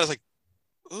I read that, I was like,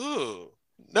 ooh.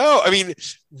 No, I mean,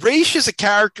 Ra's is a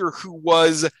character who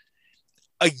was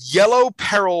a Yellow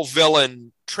Peril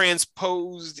villain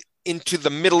transposed into the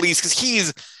Middle East, because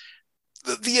he's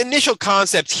the initial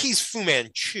concept, he's Fu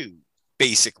Manchu,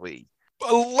 basically.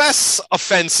 Less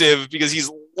offensive because he's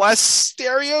less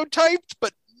stereotyped,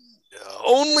 but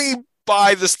only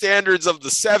by the standards of the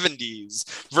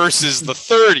 70s versus the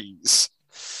 30s.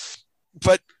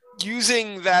 But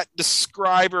using that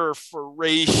describer for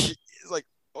Ra's, like,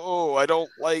 oh, I don't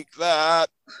like that.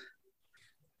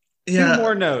 Yeah. 2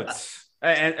 more notes.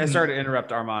 And sorry to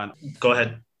interrupt, Armand. Go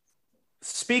ahead.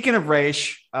 Speaking of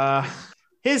Ra's,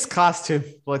 his costume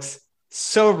looks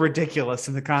so ridiculous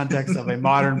in the context of a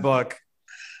modern book.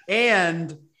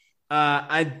 And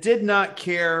I did not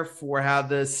care for how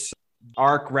this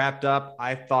arc wrapped up.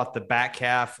 I thought the back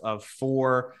half of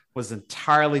 4 was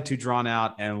entirely too drawn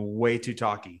out and way too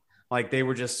talky. Like they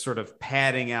were just sort of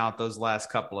padding out those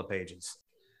last couple of pages.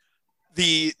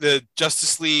 The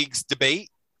Justice League's debate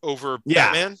over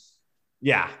Batman?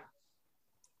 Yeah.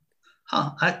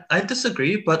 I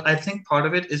disagree, but I think part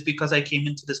of it is because I came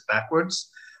into this backwards.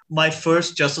 My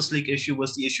first Justice League issue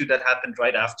was the issue that happened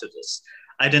right after this.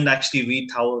 I didn't actually read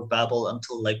Tower of Babel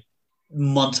until like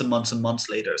months and months and months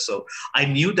later. So I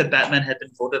knew that Batman had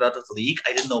been voted out of the league.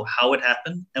 I didn't know how it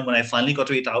happened. And when I finally got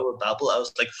to read Tower of Babel, I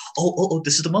was like, oh,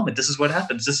 this is the moment. This is what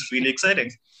happens. This is really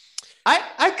exciting.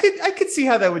 I could see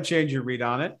how that would change your read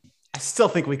on it. I still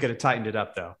think we could have tightened it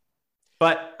up though.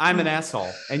 But I'm an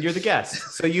asshole and you're the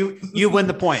guest. So you win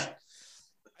the point.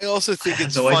 I also think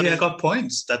it's no funny. idea I got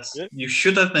points. You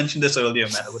should have mentioned this earlier,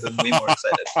 man. I would have been way more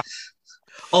excited.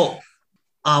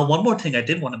 One more thing I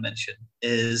did want to mention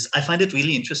is I find it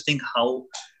really interesting how,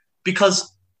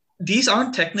 because these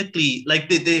aren't technically, like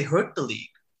they hurt the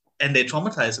league and they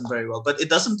traumatize them very well, but it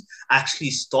doesn't actually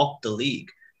stop the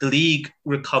league. The league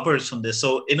recovers from this.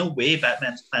 So in a way,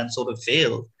 Batman's plan sort of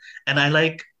failed. And I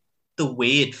like the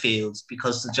way it fails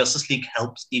because the Justice League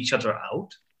helps each other out.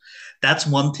 That's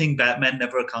one thing Batman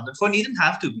never accounted for, and he didn't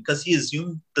have to because he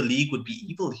assumed the League would be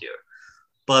evil here.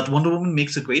 But Wonder Woman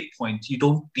makes a great point. You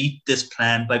don't beat this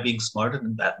plan by being smarter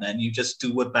than Batman. You just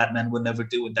do what Batman would never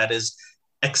do, and that is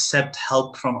accept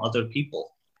help from other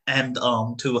people. And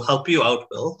to help you out,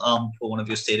 Will, for one of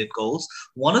your stated goals,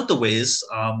 one of the ways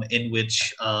in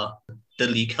which the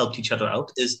League helped each other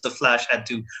out is the Flash had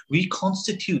to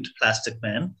reconstitute Plastic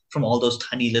Man from all those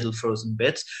tiny little frozen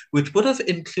bits, which would have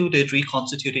included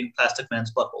reconstituting Plastic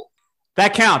Man's butthole.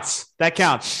 That counts. That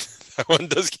counts. That one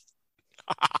does.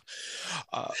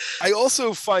 I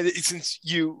also find that since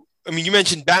you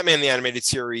mentioned Batman the Animated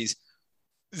Series,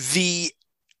 the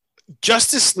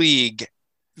Justice League,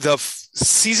 the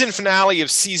season finale of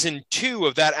season 2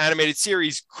 of that animated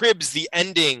series cribs the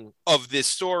ending of this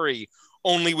story,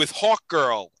 only with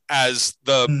Hawkgirl as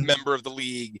the member of the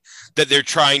League that they're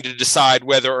trying to decide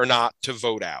whether or not to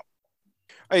vote out.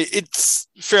 It's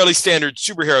fairly standard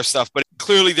superhero stuff, but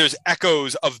clearly there's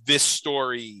echoes of this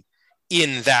story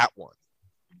in that one.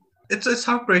 It's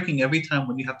heartbreaking every time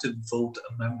when you have to vote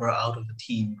a member out of a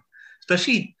team,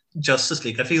 especially Justice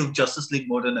League. I feel Justice League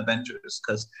more than Avengers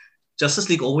because Justice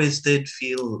League always did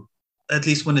feel, at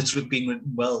least when it's being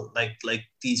written well, like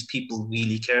these people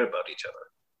really care about each other.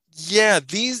 Yeah,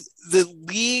 the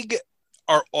League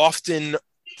are often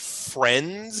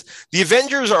friends. The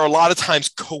Avengers are a lot of times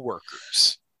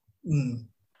coworkers.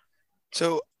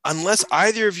 So unless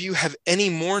either of you have any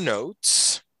more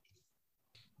notes,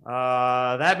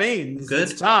 that means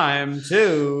it's time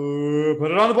to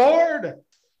put it on the board.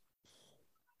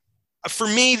 For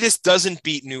me, this doesn't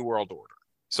beat New World Order.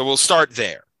 So we'll start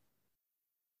there.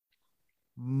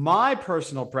 My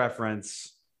personal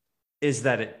preference is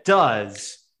that it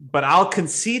does, but I'll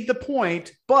concede the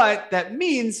point. But that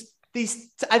means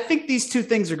I think these two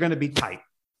things are going to be tight.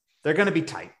 They're going to be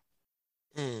tight.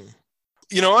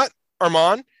 You know what,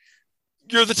 Armand?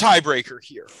 You're the tiebreaker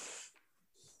here.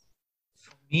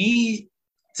 For me,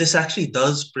 this actually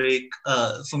does break.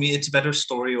 For me, it's a better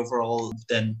story overall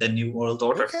than New World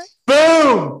Order. Okay.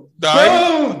 Boom!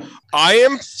 Boom!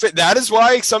 That is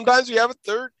why sometimes we have a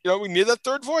third, we need that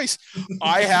third voice.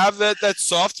 I have that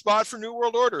soft spot for New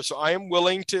World Order. So I am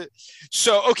willing to.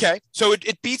 So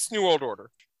it beats New World Order.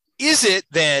 Is it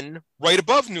then right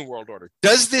above New World Order?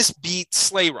 Does this beat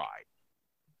Sleigh Ride?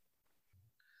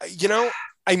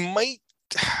 I might.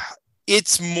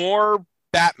 It's more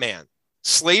Batman.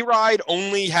 Sleigh Ride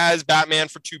only has Batman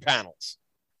for 2 panels.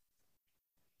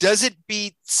 Does it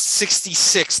beat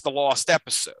 66, The Lost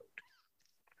Episode?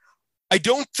 I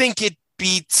don't think it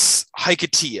beats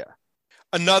Hikatia,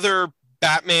 another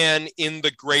Batman in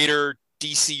the greater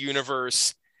DC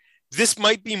universe. This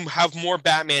might have more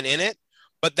Batman in it,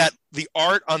 but that the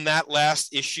art on that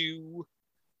last issue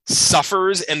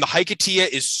suffers, and the Hikatia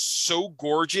is so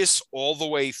gorgeous all the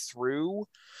way through.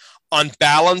 On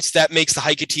balance, that makes the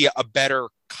Hikatia a better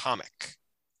comic.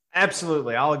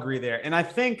 Absolutely. I'll agree there. And I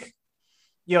think,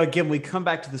 again, we come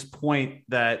back to this point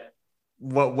that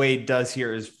what Wade does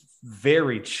here is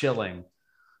very chilling,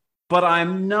 but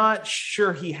I'm not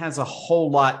sure he has a whole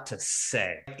lot to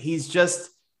say. He's just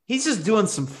doing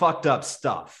some fucked up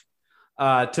stuff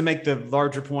to make the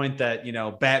larger point that,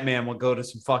 Batman will go to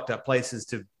some fucked up places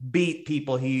to beat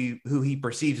people who he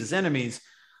perceives as enemies.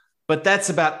 But that's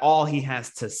about all he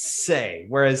has to say.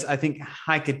 Whereas I think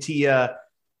Hikatia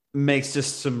makes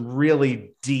just some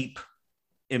really deep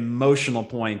emotional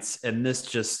points, and this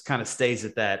just kind of stays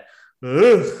at that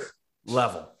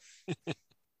level.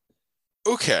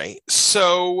 Okay,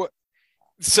 so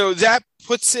that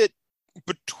puts it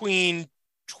between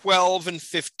 12 and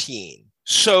 15.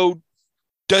 So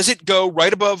does it go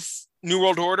right above New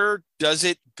World Order? Does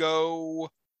it go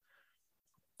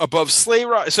above Sleigh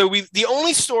Ride? So the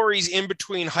only stories in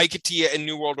between Hikatia and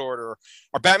New World Order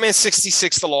are Batman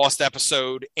 66, The Lost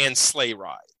Episode, and Sleigh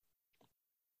Ride.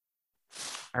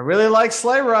 I really like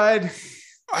Sleigh Ride.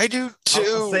 I do too.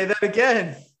 I'll say that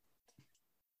again.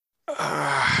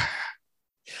 I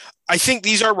think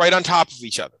these are right on top of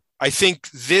each other. I think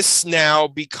this now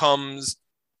becomes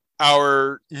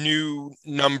our new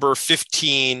number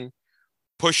 15,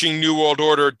 pushing New World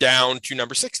Order down to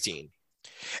number 16.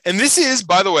 And this is,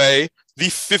 by the way, the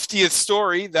 50th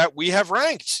story that we have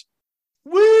ranked.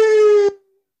 Woo!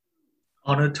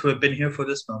 Honored to have been here for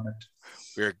this moment.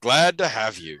 We're glad to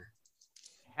have you.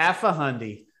 Half a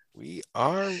hundy. We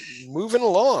are moving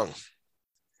along.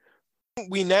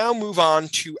 We now move on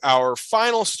to our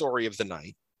final story of the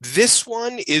night. This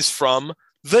one is from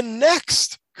the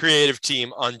next creative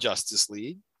team on Justice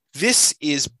League. This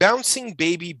is Bouncing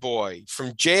Baby Boy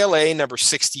from JLA number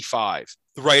 65.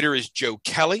 The writer is Joe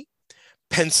Kelly,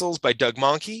 pencils by Doug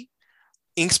Mahnke,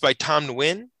 inks by Tom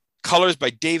Nguyen, colors by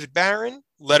David Barron,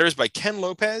 letters by Ken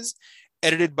Lopez,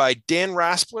 edited by Dan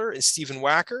Raspler and Stephen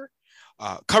Wacker.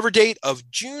 Cover date of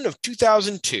June of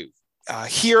 2002.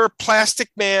 Here, Plastic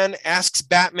Man asks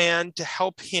Batman to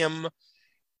help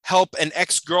an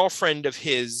ex-girlfriend of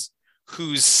his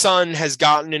whose son has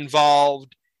gotten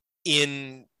involved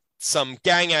in some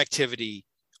gang activity,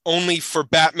 only for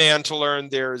Batman to learn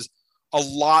there's a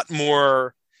lot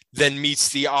more than meets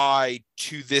the eye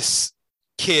to this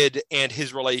kid and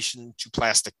his relation to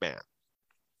Plastic Man.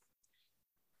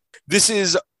 This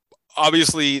is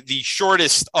obviously the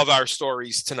shortest of our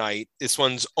stories tonight. This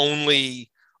one's only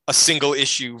a single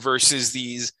issue versus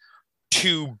these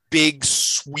two big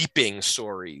sweeping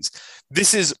stories.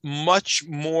 This is much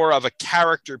more of a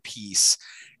character piece,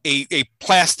 a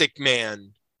Plastic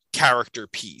Man character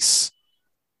piece.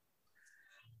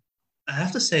 I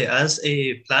have to say, as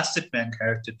a Plastic Man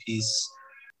character piece,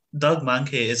 Doug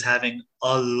Mahnke is having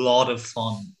a lot of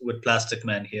fun with Plastic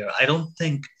Man here. I don't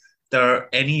think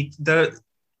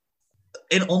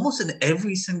in almost in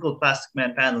every single Plastic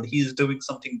Man panel, he's doing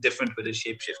something different with his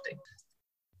shapeshifting.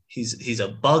 He's a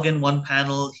bug in one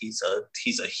panel. He's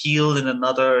a heel in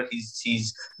another.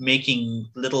 He's making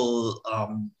little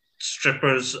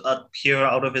strippers appear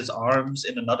out of his arms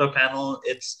in another panel.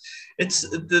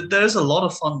 There's a lot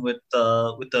of fun with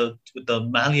the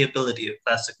malleability of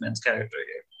Plastic Man's character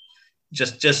here,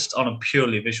 just on a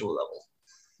purely visual level.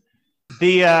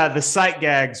 The sight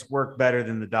gags work better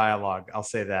than the dialogue. I'll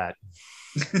say that.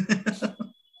 I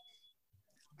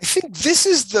think this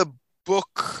is the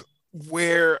book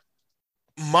where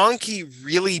Mahnke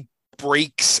really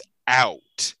breaks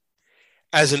out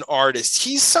as an artist.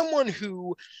 He's someone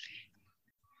who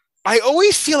I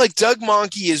always feel like Doug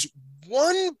Mahnke is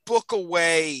one book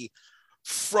away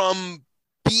from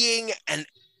being an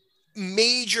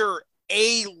major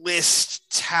A-list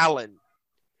talent.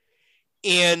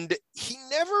 And he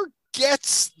never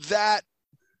gets that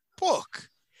book.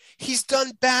 He's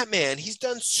done Batman. He's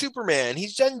done Superman.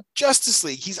 He's done Justice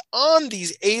League. He's on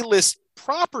these A-list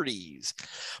properties.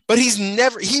 But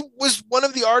he was one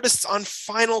of the artists on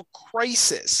Final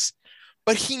Crisis.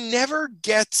 But he never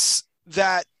gets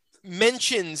that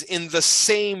mentions in the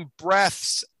same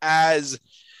breaths as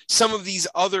some of these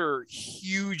other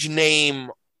huge name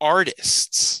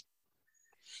artists.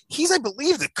 He's, I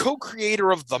believe, the co-creator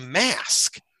of The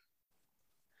Mask.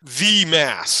 The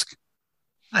Mask.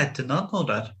 I did not know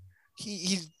that.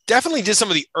 He definitely did some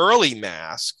of the early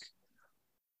Mask.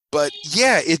 But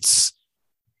yeah, it's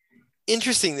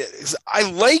interesting that I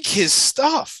like his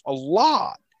stuff a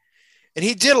lot. And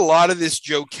he did a lot of this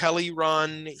Joe Kelly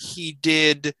run. He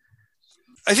did,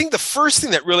 I think the first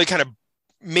thing that really kind of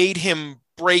made him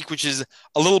break, which is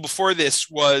a little before this,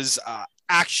 was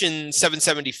Action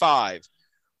 775.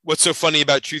 What's so funny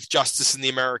about Truth, Justice, and the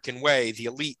American Way, the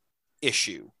Elite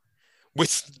issue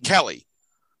with Kelly.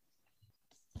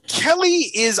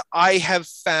 Kelly is, I have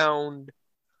found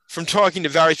from talking to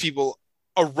various people,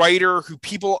 a writer who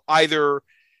people either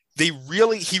he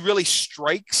really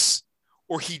strikes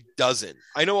or he doesn't.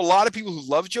 I know a lot of people who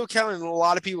love Joe Kelly and a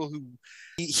lot of people who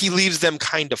he leaves them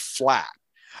kind of flat.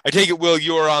 I take it, Will,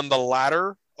 you're on the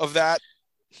latter of that.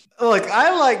 Look,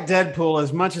 I like Deadpool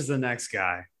as much as the next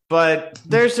guy, but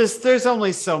there's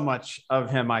only so much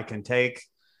of him I can take.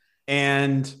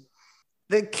 And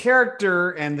the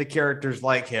character and the characters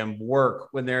like him work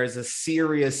when there is a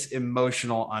serious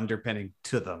emotional underpinning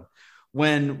to them.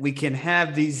 When we can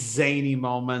have these zany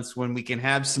moments, when we can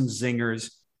have some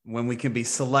zingers, when we can be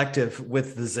selective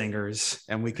with the zingers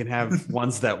and we can have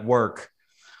ones that work.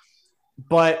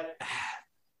 But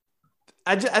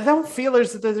I don't feel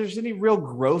there's any real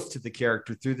growth to the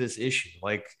character through this issue.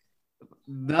 Like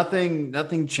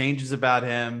nothing changes about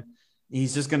him.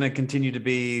 He's just going to continue to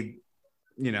be,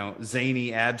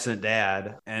 zany, absent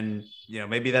dad. And,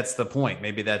 maybe that's the point.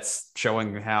 Maybe that's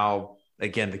showing how,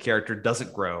 again, the character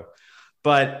doesn't grow.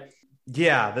 But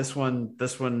yeah, this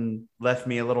one left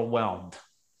me a little whelmed.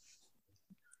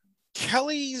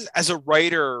 Kelly's as a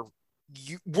writer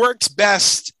works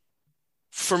best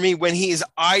for me when he is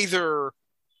either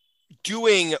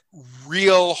doing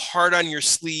real hard on your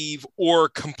sleeve or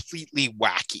completely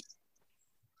wacky.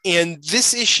 And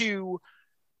this issue,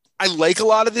 I like a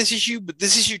lot of this issue, but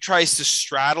this issue tries to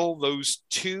straddle those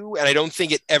two. And I don't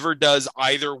think it ever does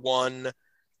either one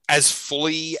as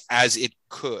fully as it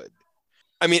could.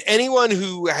 I mean, anyone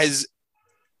who has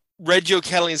read Joe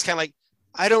Kelly is kind of like,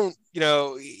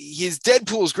 his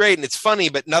Deadpool is great and it's funny,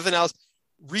 but nothing else.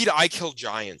 Read I Kill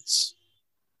Giants.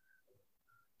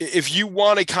 If you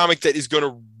want a comic that is going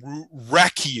to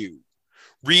wreck you,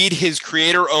 read his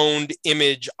creator-owned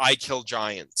Image I Kill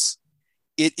Giants.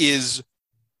 It is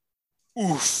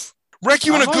Oof. Wreck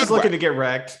you in I'm a always good way. looking to get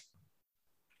wrecked.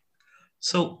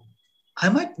 So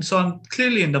I'm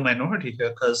clearly in the minority here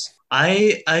because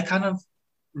I kind of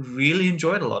really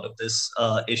enjoyed a lot of this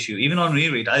issue. Even on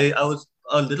reread, I was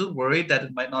a little worried that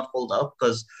it might not hold up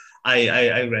because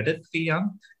I read it pretty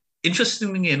young.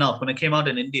 Interestingly enough, when it came out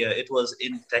in India, it was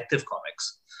in Detective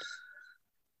Comics.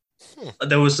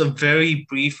 There was a very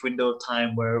brief window of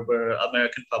time where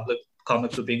American public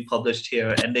comics were being published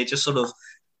here, and they just sort of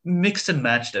mixed and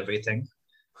matched everything.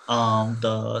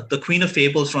 The Queen of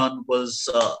Fables run was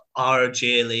our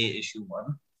JLA issue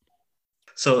 1.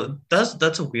 So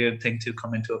that's a weird thing to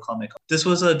come into a comic. This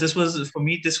was for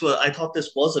me. I thought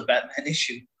this was a Batman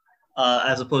issue,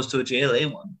 as opposed to a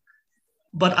JLA one.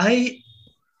 But I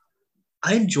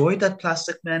enjoyed that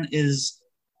Plastic Man is.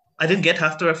 I didn't get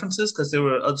half the references because there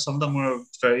were some of them were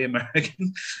very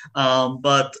American,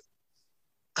 but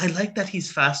I like that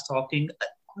he's fast talking.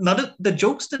 The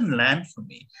jokes didn't land for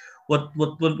me. What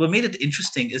made it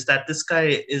interesting is that this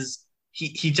guy is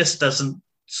he just doesn't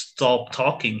stop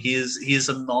talking. He is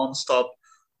a nonstop.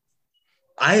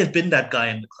 I have been that guy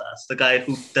in the class, the guy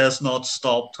who does not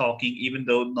stop talking, even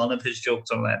though none of his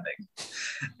jokes are landing.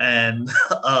 And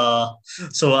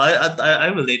so I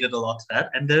related a lot to that.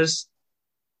 And there's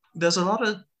a lot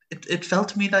of it felt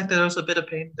to me like there was a bit of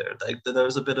pain there, like there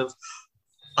was a bit of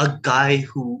a guy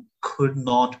who could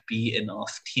not be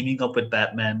enough teaming up with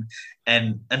Batman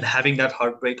and having that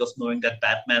heartbreak of knowing that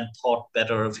Batman thought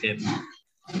better of him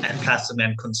and Plastic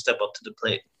Man couldn't step up to the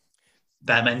plate.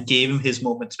 Batman gave him his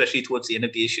moment, especially towards the end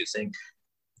of the issue, saying,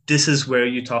 this is where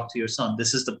you talk to your son.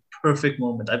 This is the perfect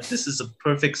moment. This is a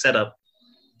perfect setup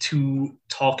to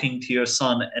talking to your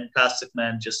son. And Plastic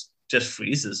Man just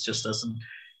freezes, just doesn't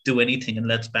do anything and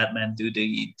lets Batman do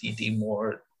the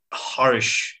more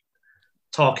harsh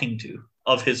talking to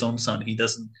of his own son. He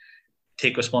doesn't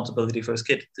take responsibility for his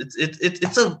kid.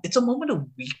 It's a moment of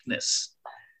weakness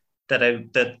that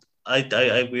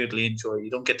I weirdly enjoy.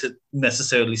 You don't get to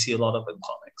necessarily see a lot of in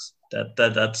comics.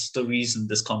 That's the reason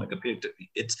this comic appeared to me.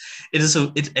 It's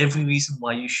every reason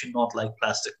why you should not like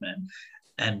Plastic Man,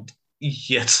 and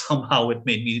yet somehow it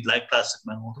made me like Plastic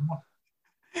Man all the more.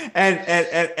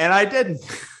 And I didn't.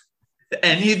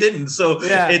 And you didn't. So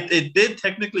yeah. it did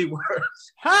technically work.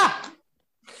 Ha!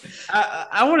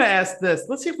 I want to ask this.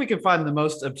 Let's see if we can find the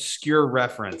most obscure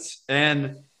reference.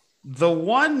 And the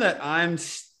one that I'm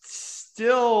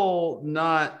still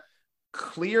not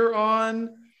clear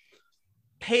on,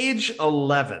 page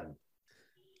 11.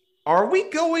 Are we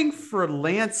going for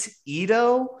Lance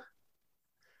Ito?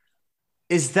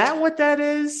 Is that what that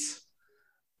is?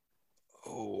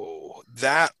 Oh,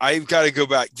 that I've got to go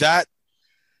back. That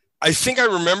I think I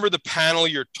remember the panel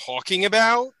you're talking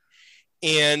about,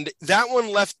 and that one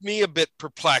left me a bit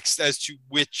perplexed as to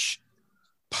which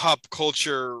pop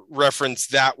culture reference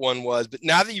that one was. But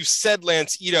now that you've said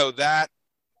Lance Ito, that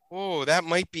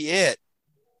might be it.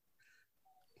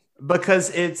 Because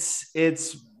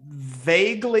it's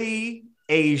vaguely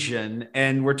Asian,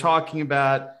 and we're talking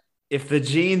about if the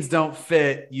jeans don't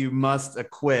fit, you must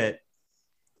acquit.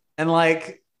 And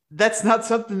like, that's not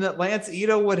something that Lance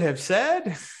Ito would have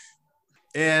said.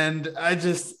 And I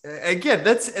just, again,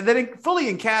 that it fully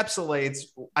encapsulates,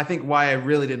 I think, why I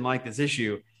really didn't like this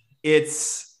issue.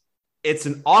 It's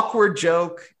an awkward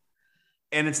joke,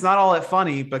 and it's not all that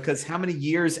funny because how many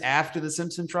years after the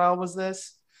Simpson trial was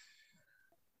this?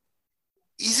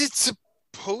 Is it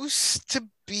supposed to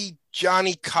be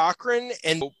Johnny Cochran?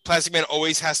 And Plastic Man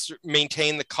always has to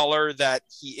maintain the color that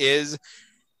he is.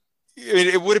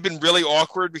 It would have been really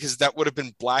awkward because that would have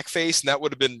been blackface and that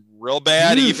would have been real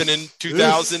bad even in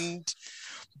 2000.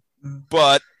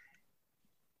 But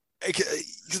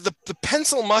the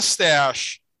pencil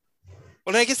mustache,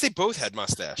 well, I guess they both had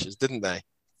mustaches, didn't they?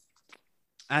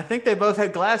 I think they both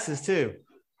had glasses too.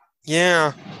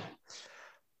 Yeah.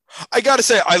 I got to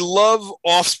say, I love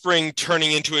Offspring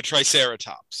turning into a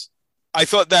Triceratops. I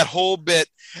thought that whole bit,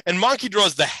 and Monkey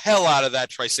draws the hell out of that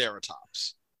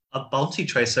Triceratops. A bouncy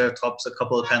Triceratops a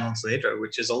couple of panels later,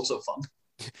 which is also fun.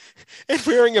 And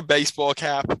wearing a baseball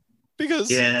cap, because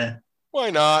why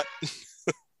not?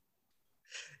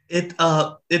 It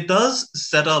does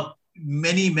set up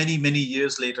many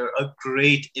years later a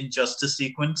great Injustice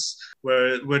sequence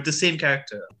where the same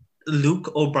character,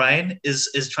 Luke O'Brien,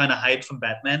 is trying to hide from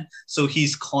Batman, so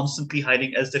he's constantly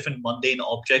hiding as different mundane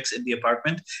objects in the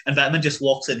apartment, and Batman just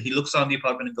walks in, he looks around the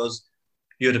apartment and goes,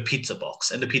 "You're the pizza box,"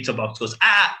 and the pizza box goes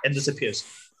and disappears.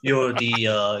 You're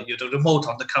the remote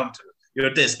on the counter.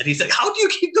 You're this, and he's like, "How do you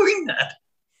keep doing that?"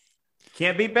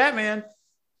 Can't beat Batman.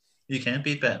 You can't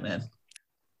beat Batman.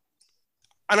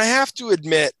 And I have to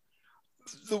admit,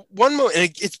 the one moment, and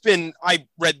it's been, I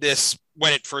read this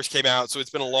when it first came out, so it's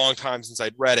been a long time since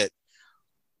I'd read it.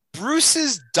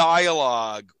 Bruce's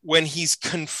dialogue when he's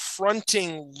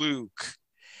confronting Luke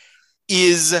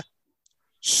is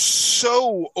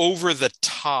so over the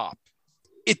top.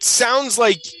 It sounds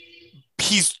like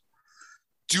he's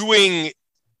doing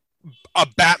a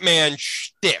Batman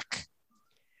shtick.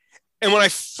 And when I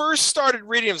first started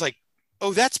reading, I was like,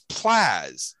 oh, that's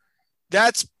Plaz.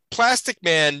 That's Plastic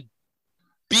Man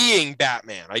being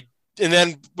Batman. And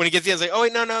then when he gets the end, I was like, oh,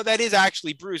 wait, no, that is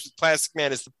actually Bruce with Plastic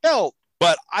Man as the belt.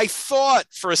 But I thought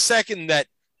for a second that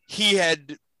he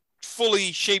had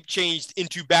fully shape changed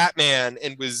into Batman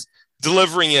and was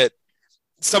delivering it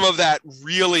some of that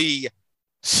really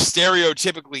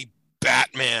stereotypically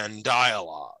Batman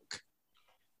dialogue.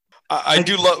 I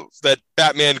do love that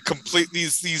Batman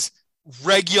these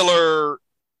regular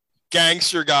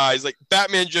gangster guys, like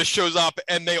Batman just shows up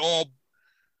and they all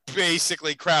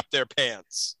basically crap their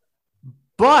pants.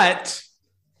 But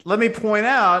let me point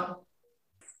out,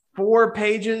 4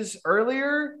 pages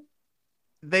earlier,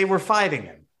 they were fighting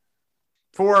him.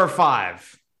 4 or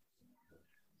 5.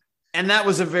 And that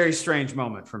was a very strange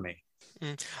moment for me.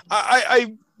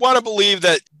 I want to believe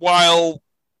that while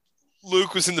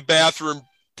Luke was in the bathroom,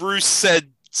 Bruce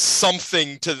said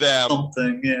something to them.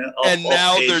 Something, yeah. And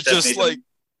now they're just like...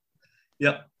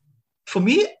 Yeah. For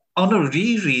me, on a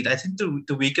reread, I think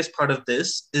the weakest part of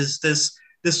this is this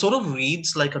sort of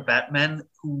reads like a Batman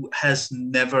who has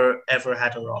never, ever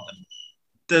had a Robin.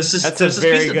 There's this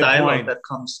piece of dialogue that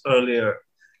comes earlier.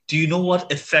 Do you know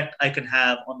what effect I can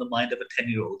have on the mind of a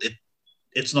 10-year-old?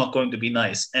 It's not going to be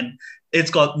nice. And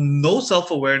it's got no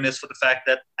self-awareness for the fact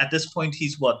that at this point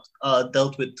he's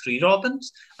dealt with 3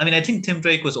 Robins. I mean, I think Tim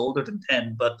Drake was older than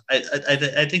 10, but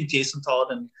I think Jason Todd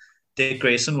and Dick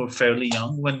Grayson were fairly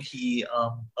young when he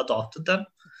adopted them.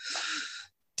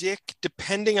 Dick,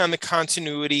 depending on the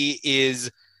continuity, is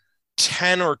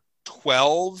 10 or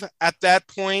 12 at that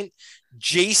point.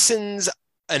 Jason's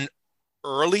an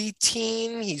early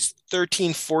teen. He's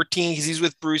 13, 14. He's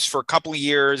with Bruce for a couple of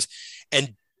years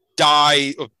and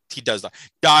dies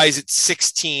at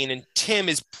 16. And Tim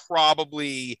is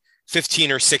probably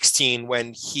 15 or 16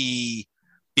 when he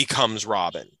becomes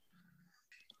Robin.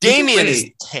 Damian is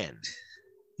 10.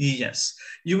 Yes.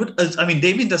 You would. I mean,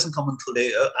 Damian doesn't come until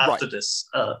after this.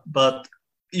 But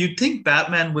you'd think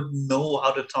Batman would know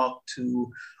how to talk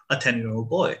to a 10-year-old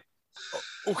boy.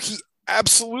 Oh, he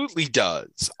absolutely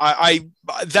does.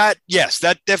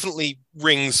 That definitely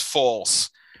rings false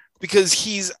because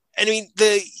he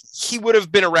would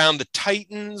have been around the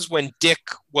Titans when Dick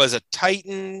was a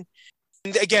Titan.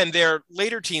 And again, they're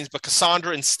later teens, but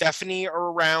Cassandra and Stephanie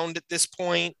are around at this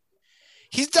point.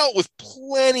 He's dealt with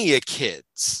plenty of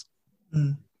kids.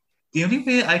 The only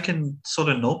way I can sort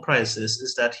of know price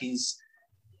is that he's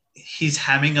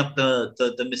hamming up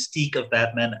the mystique of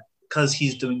Batman because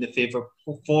he's doing the favor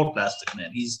for Plastic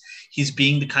Man. He's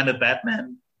being the kind of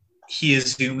Batman he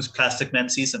assumes Plastic Man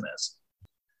sees him as.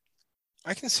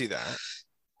 I can see that.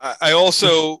 I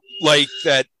also like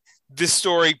that this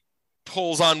story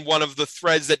pulls on one of the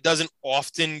threads that doesn't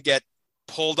often get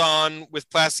pulled on with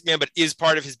Plastic Man, but is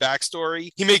part of his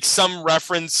backstory. He makes some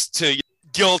reference to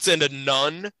guilt and a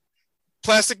nun.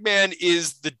 Plastic Man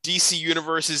is the DC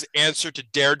Universe's answer to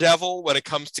Daredevil when it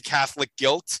comes to Catholic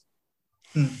guilt.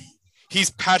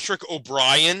 He's Patrick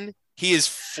O'Brien. He is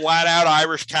flat out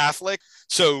Irish Catholic.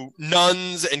 So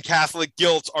nuns and Catholic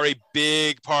guilt are a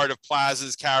big part of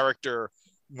Plaz's character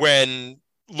when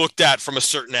looked at from a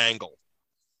certain angle.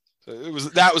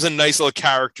 That was a nice little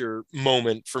character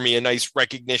moment for me, a nice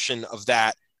recognition of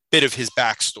that bit of his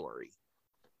backstory.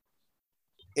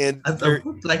 And I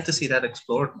would like to see that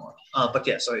explored more. But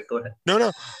yeah, sorry, go ahead.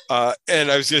 No.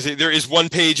 And I was going to say, there is one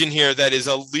page in here that is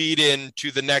a lead-in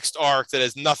to the next arc that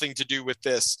has nothing to do with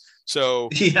this. So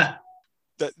yeah,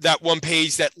 that one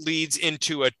page that leads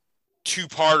into a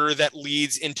 2-parter that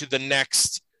leads into the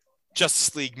next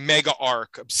Justice League mega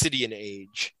arc, Obsidian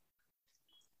Age.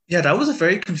 Yeah, that was a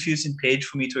very confusing page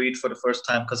for me to read for the first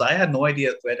time because I had no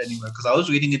idea it read anywhere because I was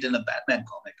reading it in a Batman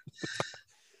comic.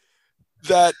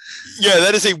 That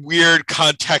is a weird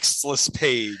contextless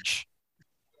page.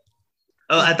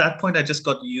 At that point, I just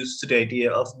got used to the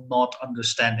idea of not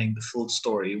understanding the full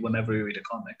story whenever you read a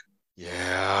comic.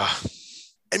 Yeah.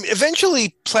 I mean,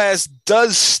 eventually Plaz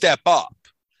does step up.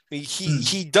 I mean,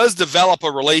 he does develop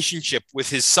a relationship with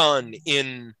his son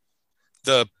in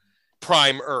the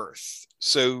Prime Earth.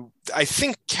 So I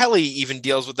think Kelly even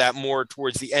deals with that more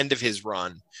towards the end of his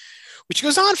run, which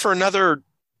goes on for another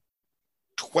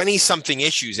 20-something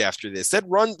issues after this. That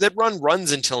run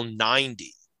runs until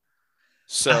 90.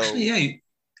 So actually, yeah,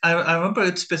 I remember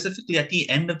it specifically at the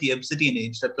end of the Obsidian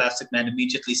Age that Plastic Man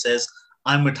immediately says,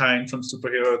 I'm retiring from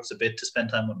superhero exhibit to spend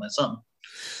time with my son.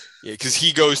 Yeah, because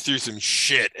he goes through some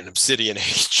shit in Obsidian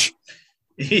Age.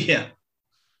 Yeah.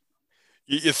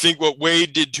 You think what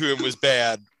Wade did to him was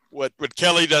bad. What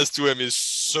Kelly does to him is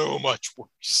so much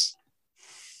worse.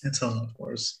 It's a lot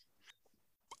worse.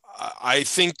 I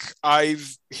think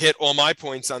I've hit all my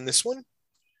points on this one.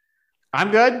 I'm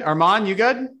good. Armand, you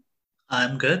good?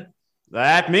 I'm good.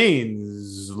 That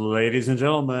means, ladies and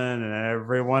gentlemen, and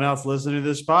everyone else listening to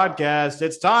this podcast,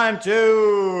 it's time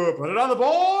to put it on the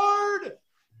board.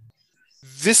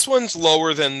 This one's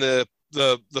lower than the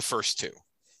first two.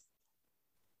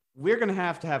 We're going to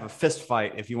have a fist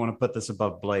fight if you want to put this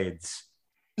above Blades.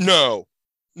 No.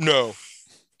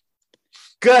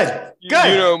 Good. You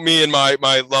know me and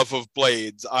my love of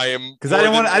Blades. I am because I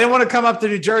didn't want to come up to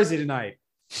New Jersey tonight.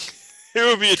 It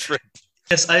would be a trip.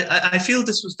 Yes, I feel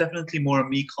this was definitely more a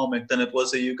me comic than it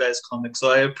was a you guys comic.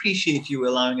 So I appreciate you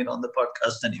allowing it on the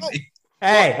podcast anyway.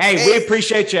 Hey, we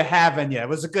appreciate you having you. It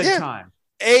was a good time.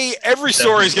 Every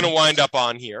story is going to wind up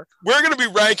on here. We're going to be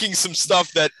ranking some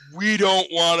stuff that we don't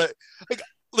want to. Like,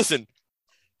 listen,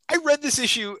 I read this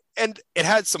issue and it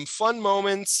had some fun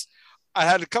moments. I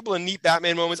had a couple of neat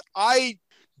Batman moments. I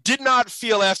did not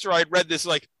feel after I'd read this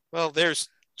like, well, there's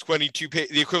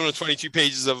the equivalent of 22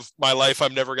 pages of my life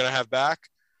I'm never going to have back.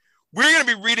 We're going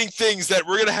to be reading things that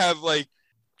we're going to have like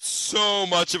so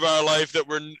much of our life that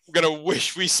we're going to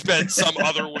wish we spent some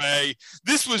other way.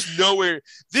 This was nowhere.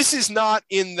 This is not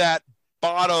in that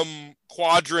bottom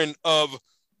quadrant of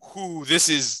who this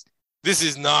is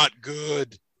not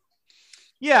good.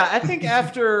 Yeah, I think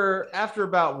after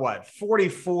about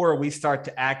 44, we start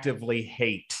to actively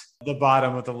hate the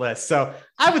bottom of the list. So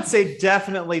I would say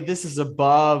definitely this is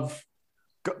above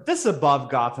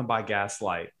Gotham by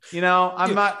Gaslight. You know,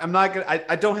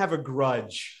 I don't have a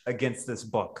grudge against this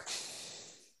book.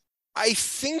 I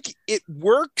think it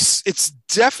works. It's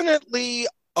definitely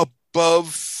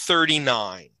above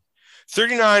 39.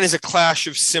 39 is a clash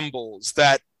of symbols.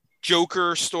 That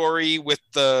Joker story with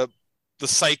the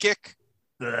psychic.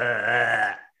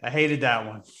 I hated that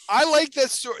one. I like that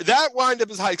story. That wind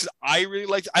up as high because I really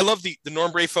liked it. I love the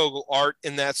Norm Brayfogle art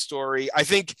in that story. I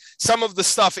think some of the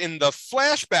stuff in the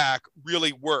flashback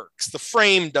really works. The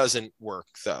frame doesn't work,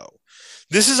 though.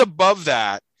 This is above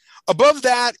that. Above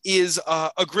that is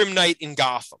a Grim Knight in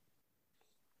Gotham.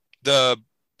 The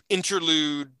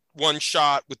interlude one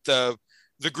shot with the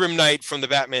Grim Knight from the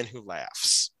Batman Who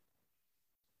Laughs.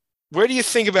 Where do you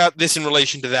think about this in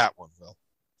relation to that one, Will?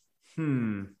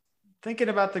 Thinking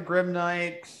about the Grim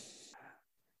Knight,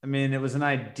 I mean, it was an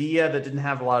idea that didn't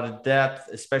have a lot of depth,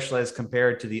 especially as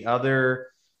compared to the other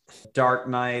Dark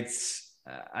Knights.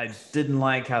 I didn't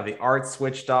like how the art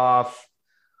switched off.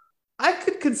 I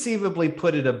could conceivably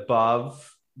put it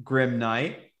above Grim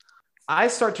Knight. I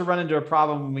start to run into a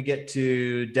problem when we get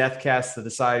to Deathcast, The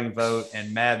Deciding Vote,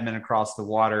 and Mad Men Across the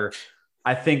Water.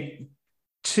 I think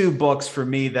two books for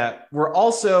me that were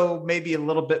also maybe a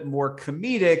little bit more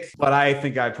comedic, but I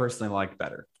think I personally liked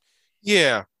better.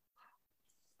 Yeah.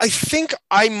 I think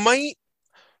I might,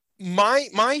 my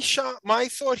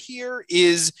thought here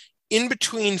is in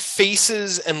between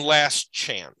Faces and Last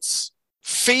Chance.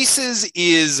 Faces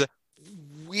is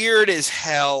weird as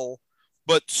hell,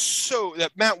 but so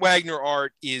that Matt Wagner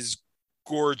art is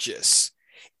gorgeous.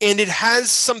 And it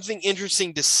has something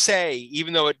interesting to say,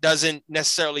 even though it doesn't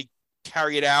necessarily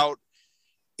carry it out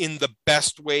in the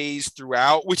best ways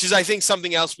throughout, which is, I think,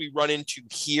 something else we run into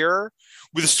here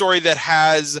with a story that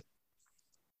has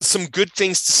some good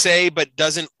things to say, but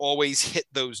doesn't always hit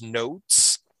those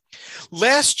notes.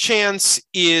 Last Chance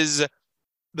is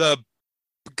the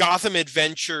Gotham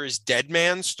Adventures Dead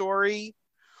Man story,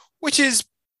 which is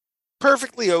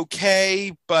perfectly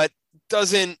okay, but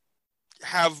doesn't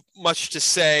have much to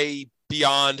say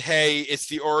beyond, hey, it's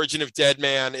the origin of Dead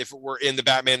Man if it were in the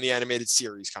Batman the Animated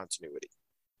Series continuity.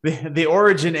 The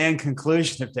origin and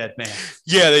conclusion of Dead Man.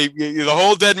 Yeah, the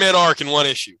whole Dead Man arc in one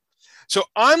issue. So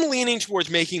I'm leaning towards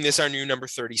making this our new number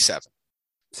 37.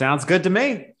 Sounds good to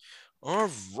me. All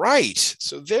right.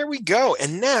 So there we go.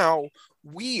 And now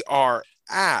we are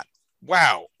at,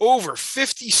 over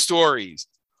 50 stories.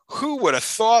 Who would have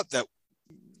thought that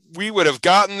we would have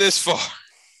gotten this far?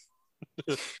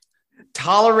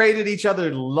 Tolerated each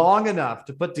other long enough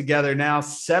to put together now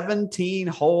 17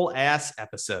 whole ass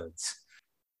episodes.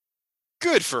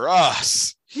 Good for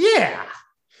us. Yeah.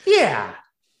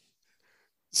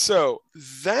 So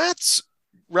that's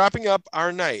wrapping up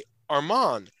our night.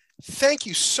 Armand, thank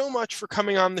you so much for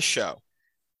coming on the show.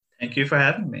 Thank you for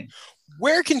having me.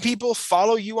 Where can people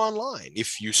follow you online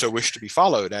if you so wish to be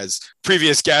followed? As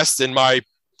previous guests and my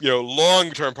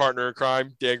long-term partner in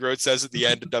crime, Dan Grote says at the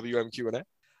end of WMQ&A?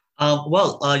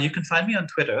 You can find me on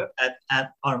Twitter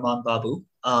at Arman Babu,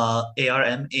 ARMAANBABU.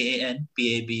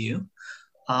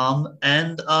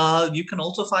 And you can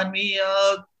also find me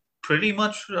pretty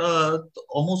much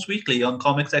almost weekly on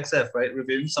Comics XF, right?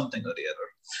 Reviewing something or the other.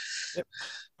 Yep.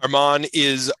 Arman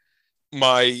is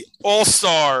my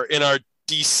all-star in our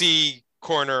DC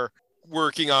corner,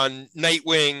 working on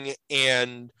Nightwing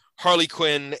and Harley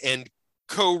Quinn and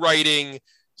co-writing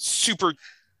Super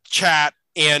Chat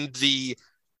and the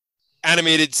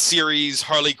animated series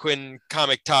Harley Quinn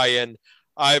comic tie-in.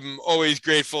 I'm always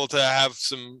grateful to have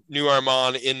some new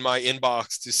Arman in my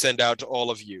inbox to send out to all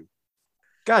of you.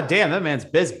 God damn, that man's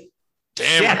busy.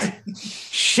 Damn.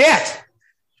 Shit.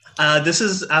 This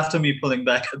is after me pulling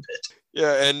back a bit.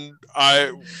 Yeah, and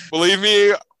believe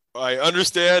me, I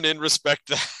understand and respect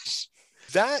that.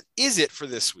 That is it for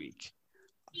this week.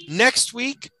 Next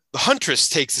week, The Huntress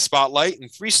takes the spotlight in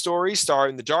 3 stories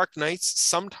starring the Dark Knight's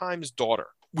sometimes daughter.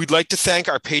 We'd like to thank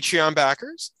our Patreon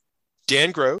backers,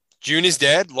 Dan Grote, June is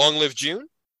Dead, Long Live June.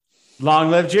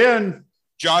 Long live June.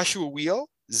 Joshua Wheel,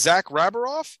 Zach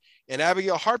Raberoff, and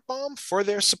Abigail Hartbaum for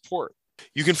their support.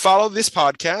 You can follow this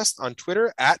podcast on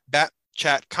Twitter at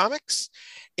BatChatComics,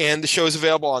 and the show is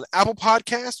available on Apple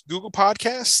Podcasts, Google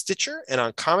Podcasts, Stitcher, and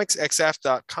on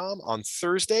comicsxf.com on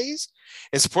Thursdays.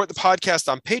 And support the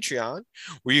podcast on Patreon,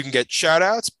 where you can get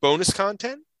shout-outs, bonus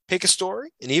content, pick a story,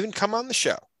 and even come on the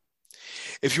show.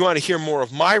 If you want to hear more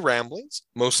of my ramblings,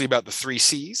 mostly about the 3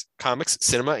 C's, comics,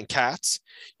 cinema, and cats,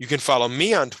 you can follow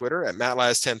me on Twitter at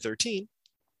MattLaz1013.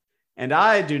 And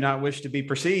I do not wish to be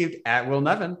perceived at Will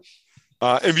Nevin.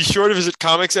 And be sure to visit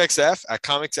ComicsXF at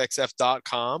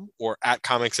comicsxf.com or at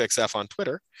ComicsXF on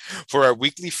Twitter for our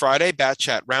weekly Friday Bat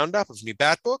Chat roundup of new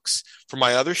Bat books for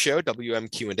my other show,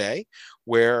 WMQ&A,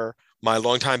 where my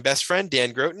longtime best friend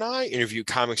Dan Grote and I interview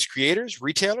comics creators,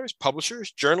 retailers,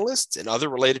 publishers, journalists, and other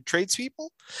related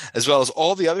tradespeople, as well as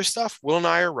all the other stuff Will and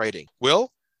I are writing.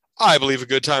 Will, I believe a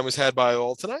good time was had by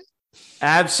all tonight.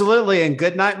 Absolutely. And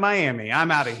good night, Miami.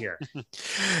 I'm out of here.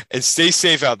 And stay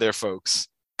safe out there, folks.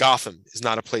 Gotham is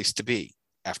not a place to be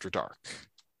after dark.